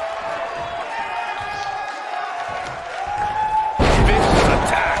 Vicious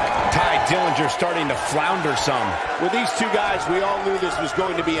attack. Ty Dillinger starting to flounder some. With these two guys, we all knew this was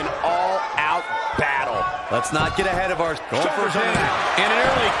going to be an all-out battle. Let's not get ahead of our Shoulders on that. And an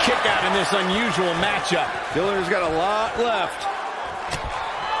early kick out in this unusual matchup. Dillinger's got a lot left.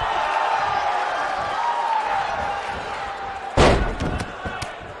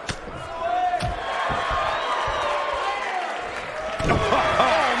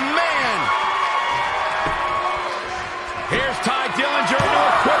 Oh, man! Here's Ty Dillinger into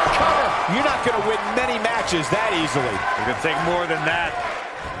a quick cover. You're not going to win many matches that easily. It's going to take more than that.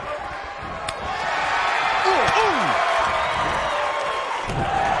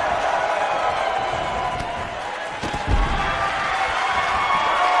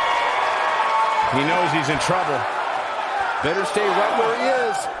 He knows he's in trouble. Better stay right where he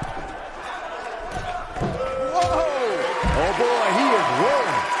is. Whoa! Oh boy, he is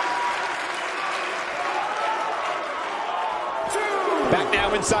rolling. Back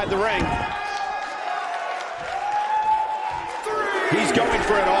now inside the ring. He's going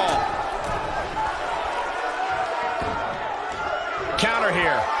for it all. Counter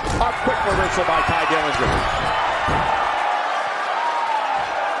here. A quick reversal by Ty Dillinger.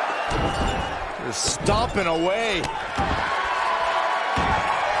 Stomping away.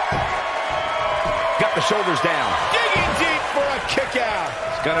 Got the shoulders down. Digging deep for a kick out.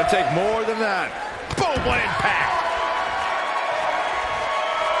 It's gonna take more than that. Boom, what impact.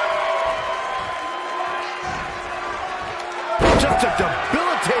 Just a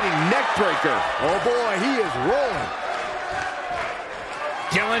debilitating neck breaker. Oh boy, he is rolling.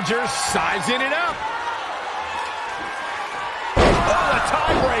 Dillinger sizing it up. Oh, a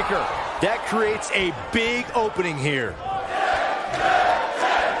tiebreaker. That creates a big opening here.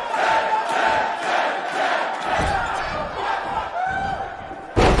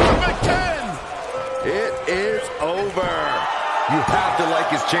 It is over. You have to like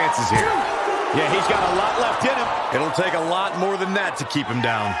his chances here. Yeah, he's got a lot left in him. It'll take a lot more than that to keep him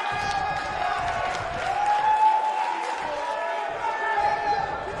down.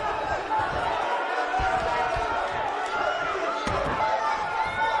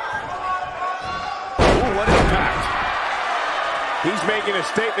 Ooh, what impact. He's making a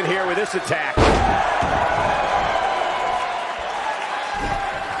statement here with this attack.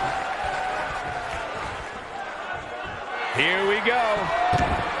 Here we go.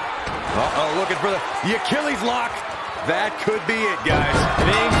 Uh-oh, looking for the Achilles lock. That could be it, guys.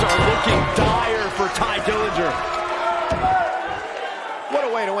 Things are looking dire for Ty Dillinger. What a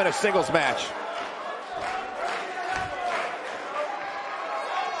way to win a singles match.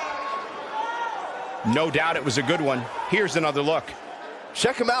 No doubt it was a good one. Here's another look.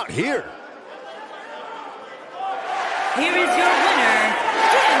 Check him out here. Here is your winner,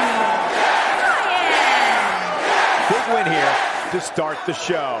 Daniel Bryan. Big win here to start the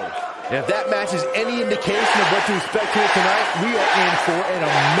show. And if that match is any indication of what to expect here tonight, we are in for an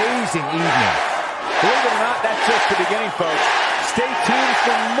amazing evening. Believe it or not, that's just the beginning, folks. Stay tuned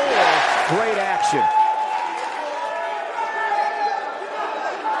for more great action.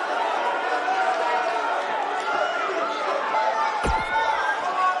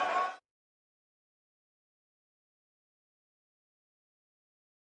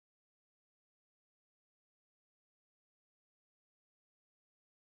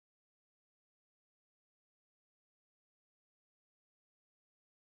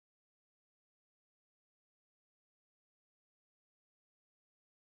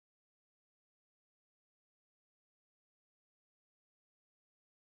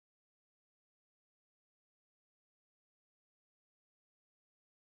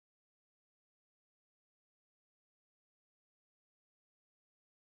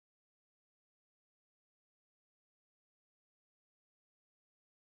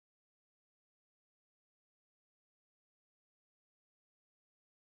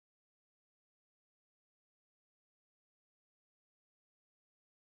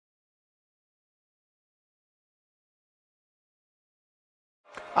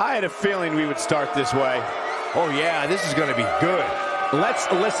 I had a feeling we would start this way. Oh yeah, this is going to be good.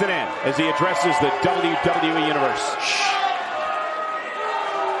 Let's listen in as he addresses the WWE Universe.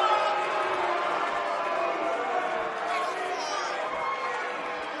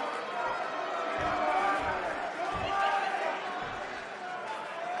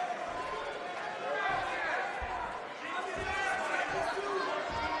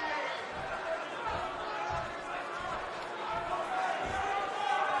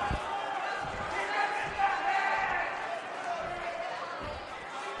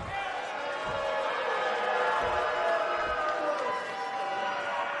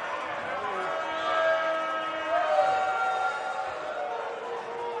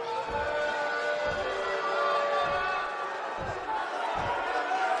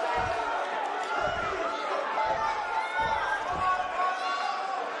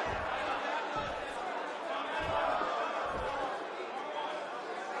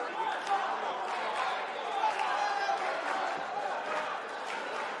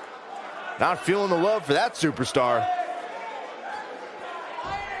 Not feeling the love for that superstar.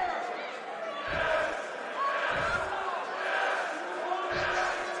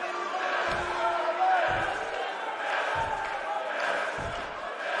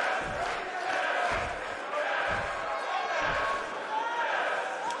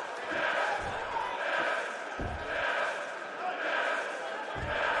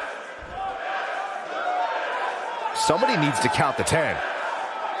 Somebody needs to count the 10.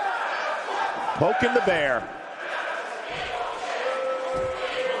 Poking the bear.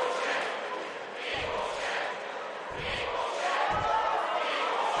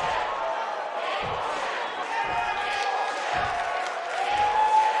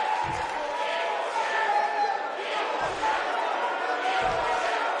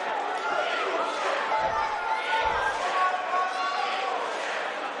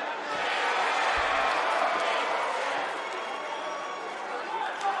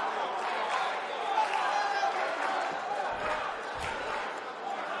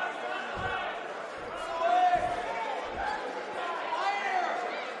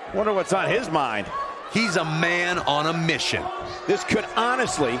 Wonder what's on his mind. He's a man on a mission. This could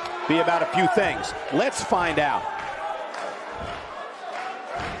honestly be about a few things. Let's find out.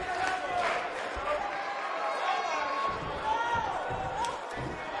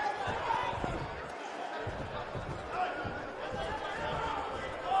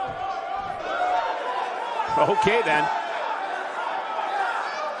 Okay, then.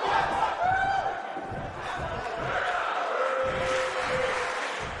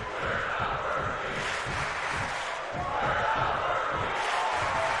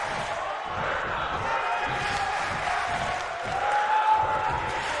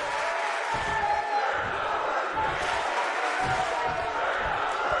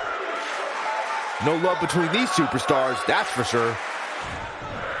 No love between these superstars, that's for sure.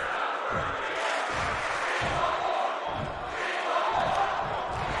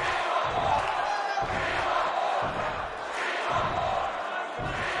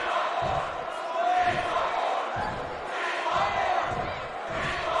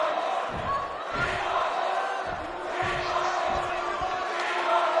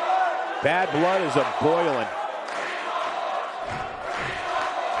 Bad blood is a-boiling.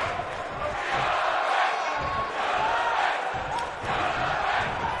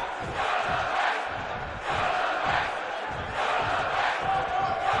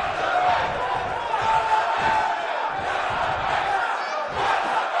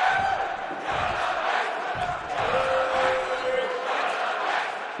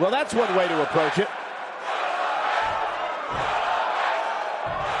 Well, that's one way to approach it.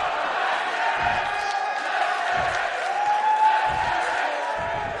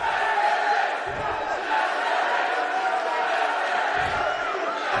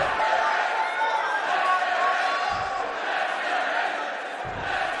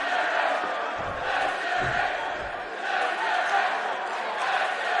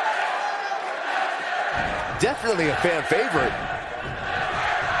 Definitely a fan favorite.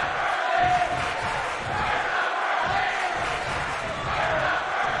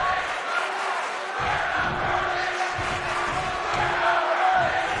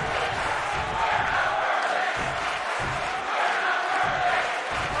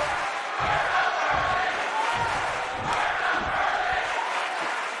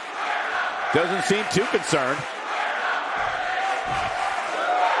 Doesn't seem too concerned.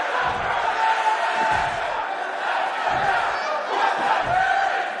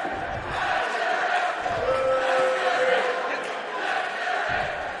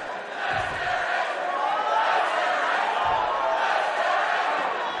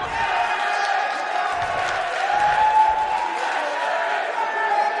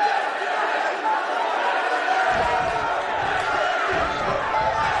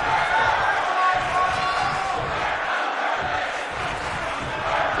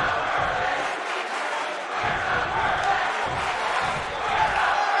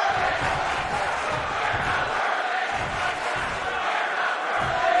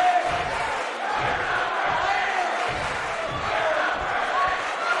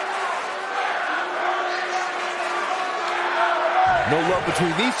 No love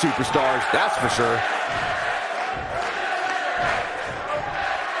between these superstars, that's for sure.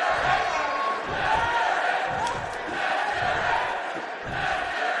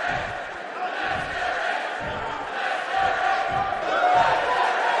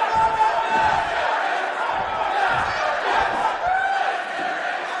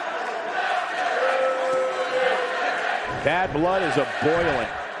 Bad blood is a-boiling.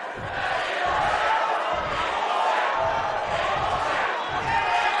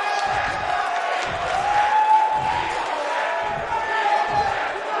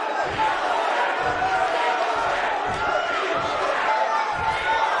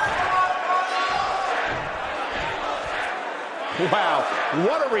 Wow,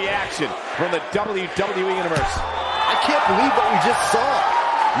 what a reaction from the WWE Universe. I can't believe what we just saw.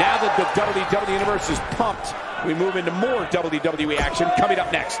 Now that the WWE Universe is pumped, we move into more WWE action coming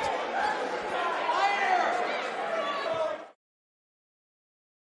up next.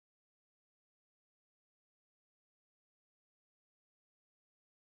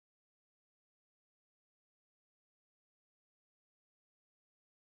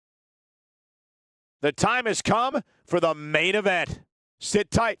 The time has come for the main event.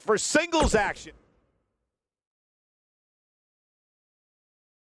 Sit tight for singles action.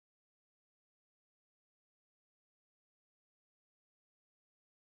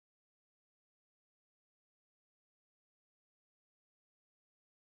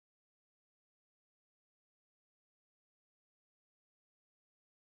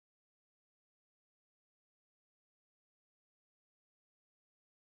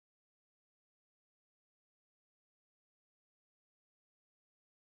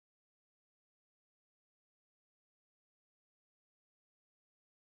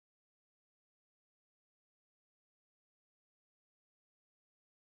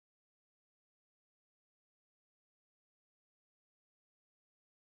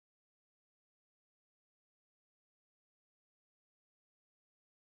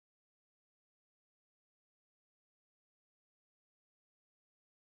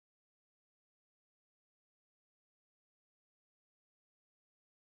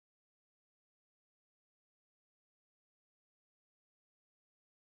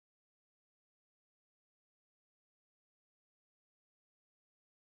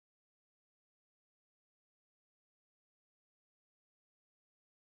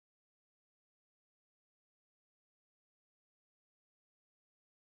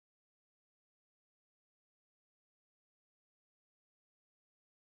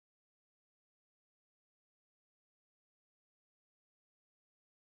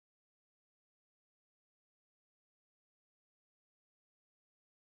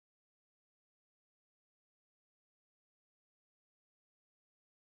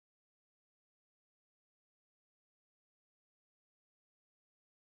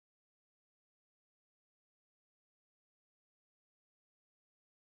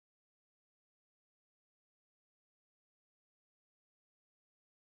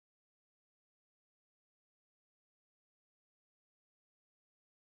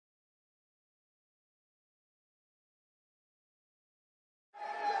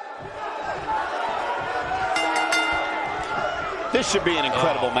 This should be an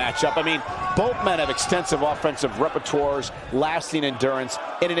incredible matchup. I mean, both men have extensive offensive repertoires, lasting endurance,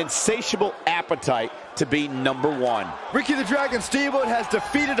 and an insatiable appetite to be number one. Ricky the Dragon Steamboat has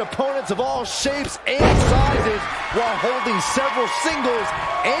defeated opponents of all shapes and sizes while holding several singles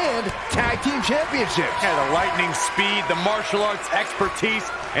and tag team championships. Yeah, the lightning speed, the martial arts expertise,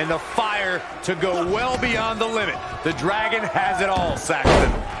 and the fire to go well beyond the limit. The Dragon has it all,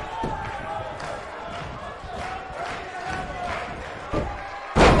 Saxton.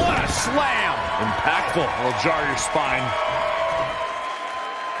 Slam! Impactful. Will jar your spine.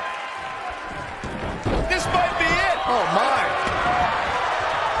 This might be it! Oh, my!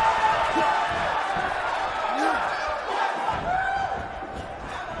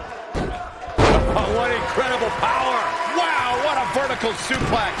 Oh, what incredible power! Wow, what a vertical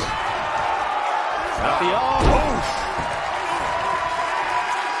suplex!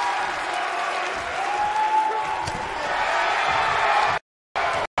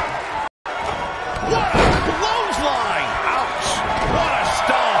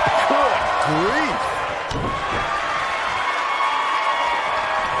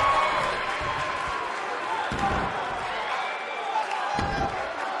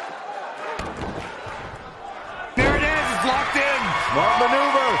 Smart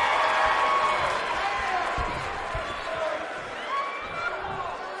maneuver.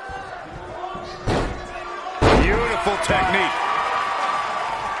 Beautiful technique.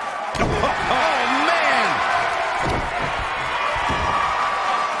 Oh, man.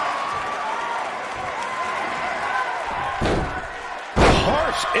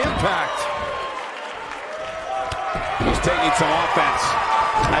 Harsh impact. He's taking some offense.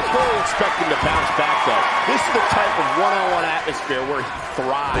 I fully expect him to bounce back, though. This is the type of one-on-one atmosphere where he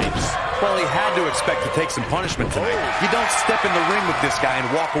thrives. Well, he had to expect to take some punishment tonight. You don't step in the ring with this guy and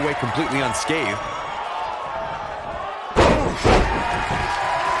walk away completely unscathed.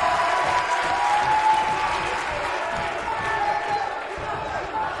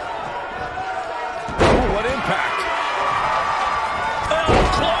 Oh, what impact. Oh,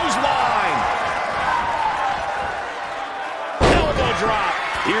 clothesline. Elbow drop.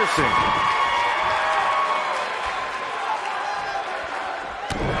 Piercing.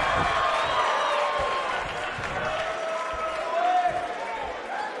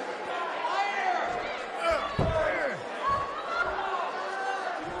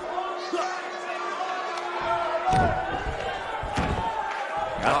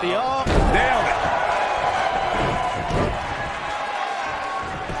 Got the up. Nailed it.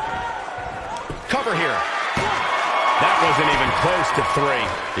 Cover here. That wasn't even close to 3.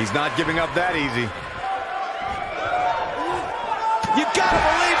 He's not giving up that easy. You gotta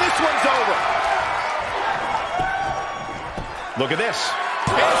believe this one's over. Look at this.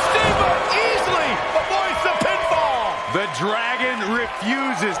 And Steamboat easily avoids the pinfall. The Dragon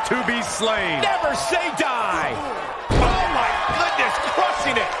refuses to be slain. Never say die. Oh my goodness,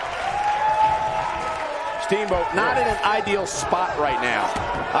 crushing it. Steamboat not in an ideal spot right now.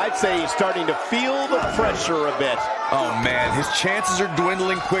 I'd say he's starting to feel the pressure a bit. Oh, man, his chances are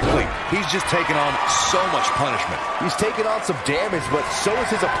dwindling quickly. He's just taking on so much punishment. He's taking on some damage, but so is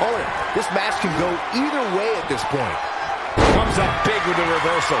his opponent. This match can go either way at this point. Comes up big with the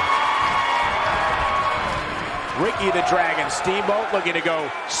reversal. Ricky the Dragon Steamboat looking to go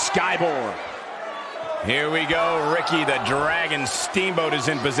skyborne. Here we go. Ricky the Dragon Steamboat is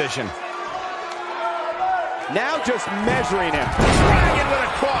in position. Now just measuring him. Dragon with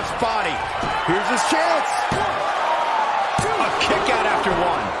a cross body. Here's his chance. A kick out after 1.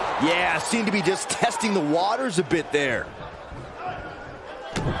 Yeah, seemed to be just testing the waters a bit there.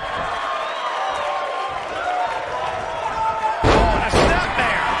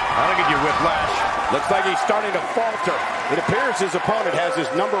 That'll give you whiplash. Looks like he's starting to falter. It appears his opponent has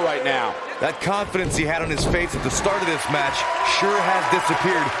his number right now. That confidence he had on his face at the start of this match sure has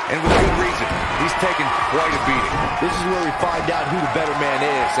disappeared, and with good reason. He's taken quite a beating. This is where we find out who the better man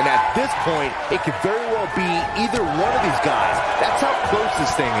is, and at this point, it could very well be either one of these guys. That's how close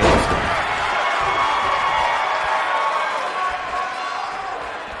this thing is.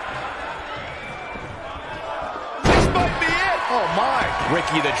 This might be it. Oh my!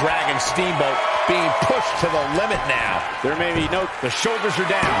 Ricky the Dragon Steamboat being pushed to the limit now. There may be no... The shoulders are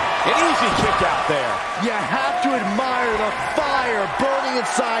down. An easy kick out there. You have to admire the fire burning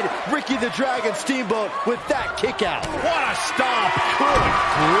inside Ricky the Dragon Steamboat with that kick out. What a stomp. Good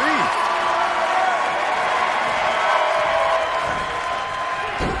grief.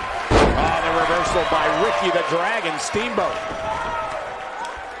 Oh, the reversal by Ricky the Dragon Steamboat.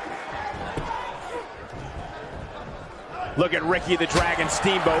 Look at Ricky the Dragon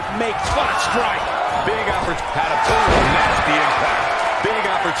Steamboat make what a strike. Big opportunity. Had a nasty impact. Big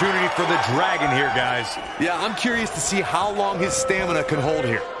opportunity for the Dragon here, guys. Yeah, I'm curious to see how long his stamina can hold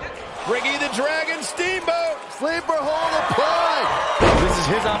here. Ricky the Dragon Steamboat. Sleeper hold applied. This is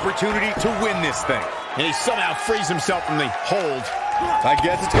his opportunity to win this thing. And he somehow frees himself from the hold. I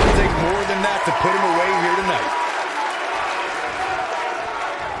guess it's going to take more than that to put him away here tonight.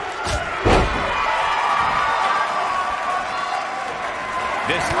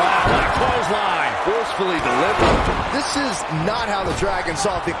 This clothesline. Forcefully delivered. This is not how the Dragon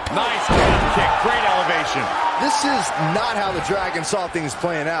saw things. Nice calf kick. Great elevation. This is not how the Dragon saw things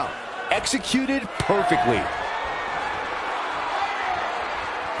playing out. Executed perfectly.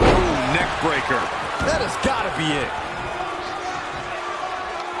 Ooh, neck breaker. That has got to be it.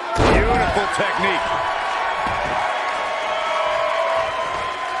 Beautiful technique.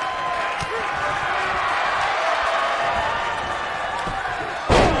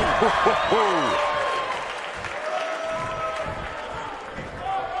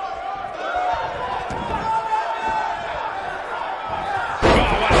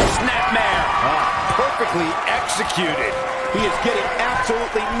 Perfectly executed. He is getting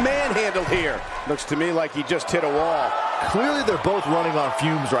absolutely manhandled here. Looks to me like he just hit a wall. Clearly they're both running on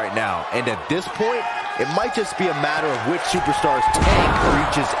fumes right now, and at this point, it might just be a matter of which superstar's tank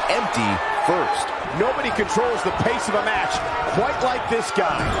reaches empty first. Nobody controls the pace of a match quite like this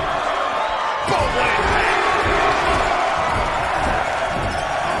guy. Boom, what impact.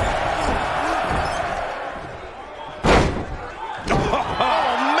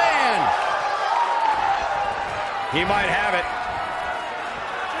 Oh, man! He might have it.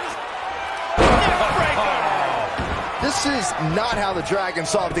 This is not how the Dragon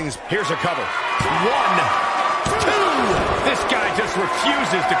saw things. Here's a cover. 1, 2. This guy just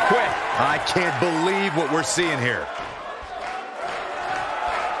refuses to quit. I can't believe what we're seeing here.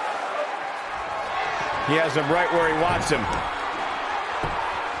 He has him right where he wants him.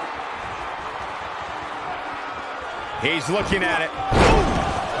 He's looking at it.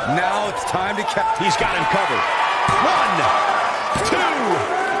 Now it's time to catch. He's got him covered. 1, 2, 3.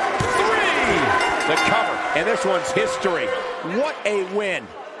 The cover, and this one's history. What a win.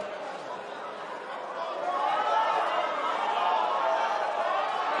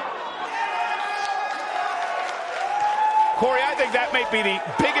 Corey, I think that may be the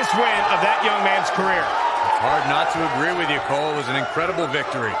biggest win of that young man's career. It's hard not to agree with you, Cole. It was an incredible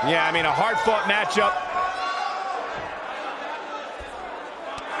victory. Yeah, I mean, a hard-fought matchup.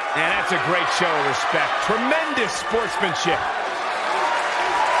 That's a great show of respect. Tremendous sportsmanship.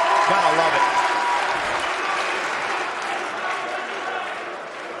 Gotta love it.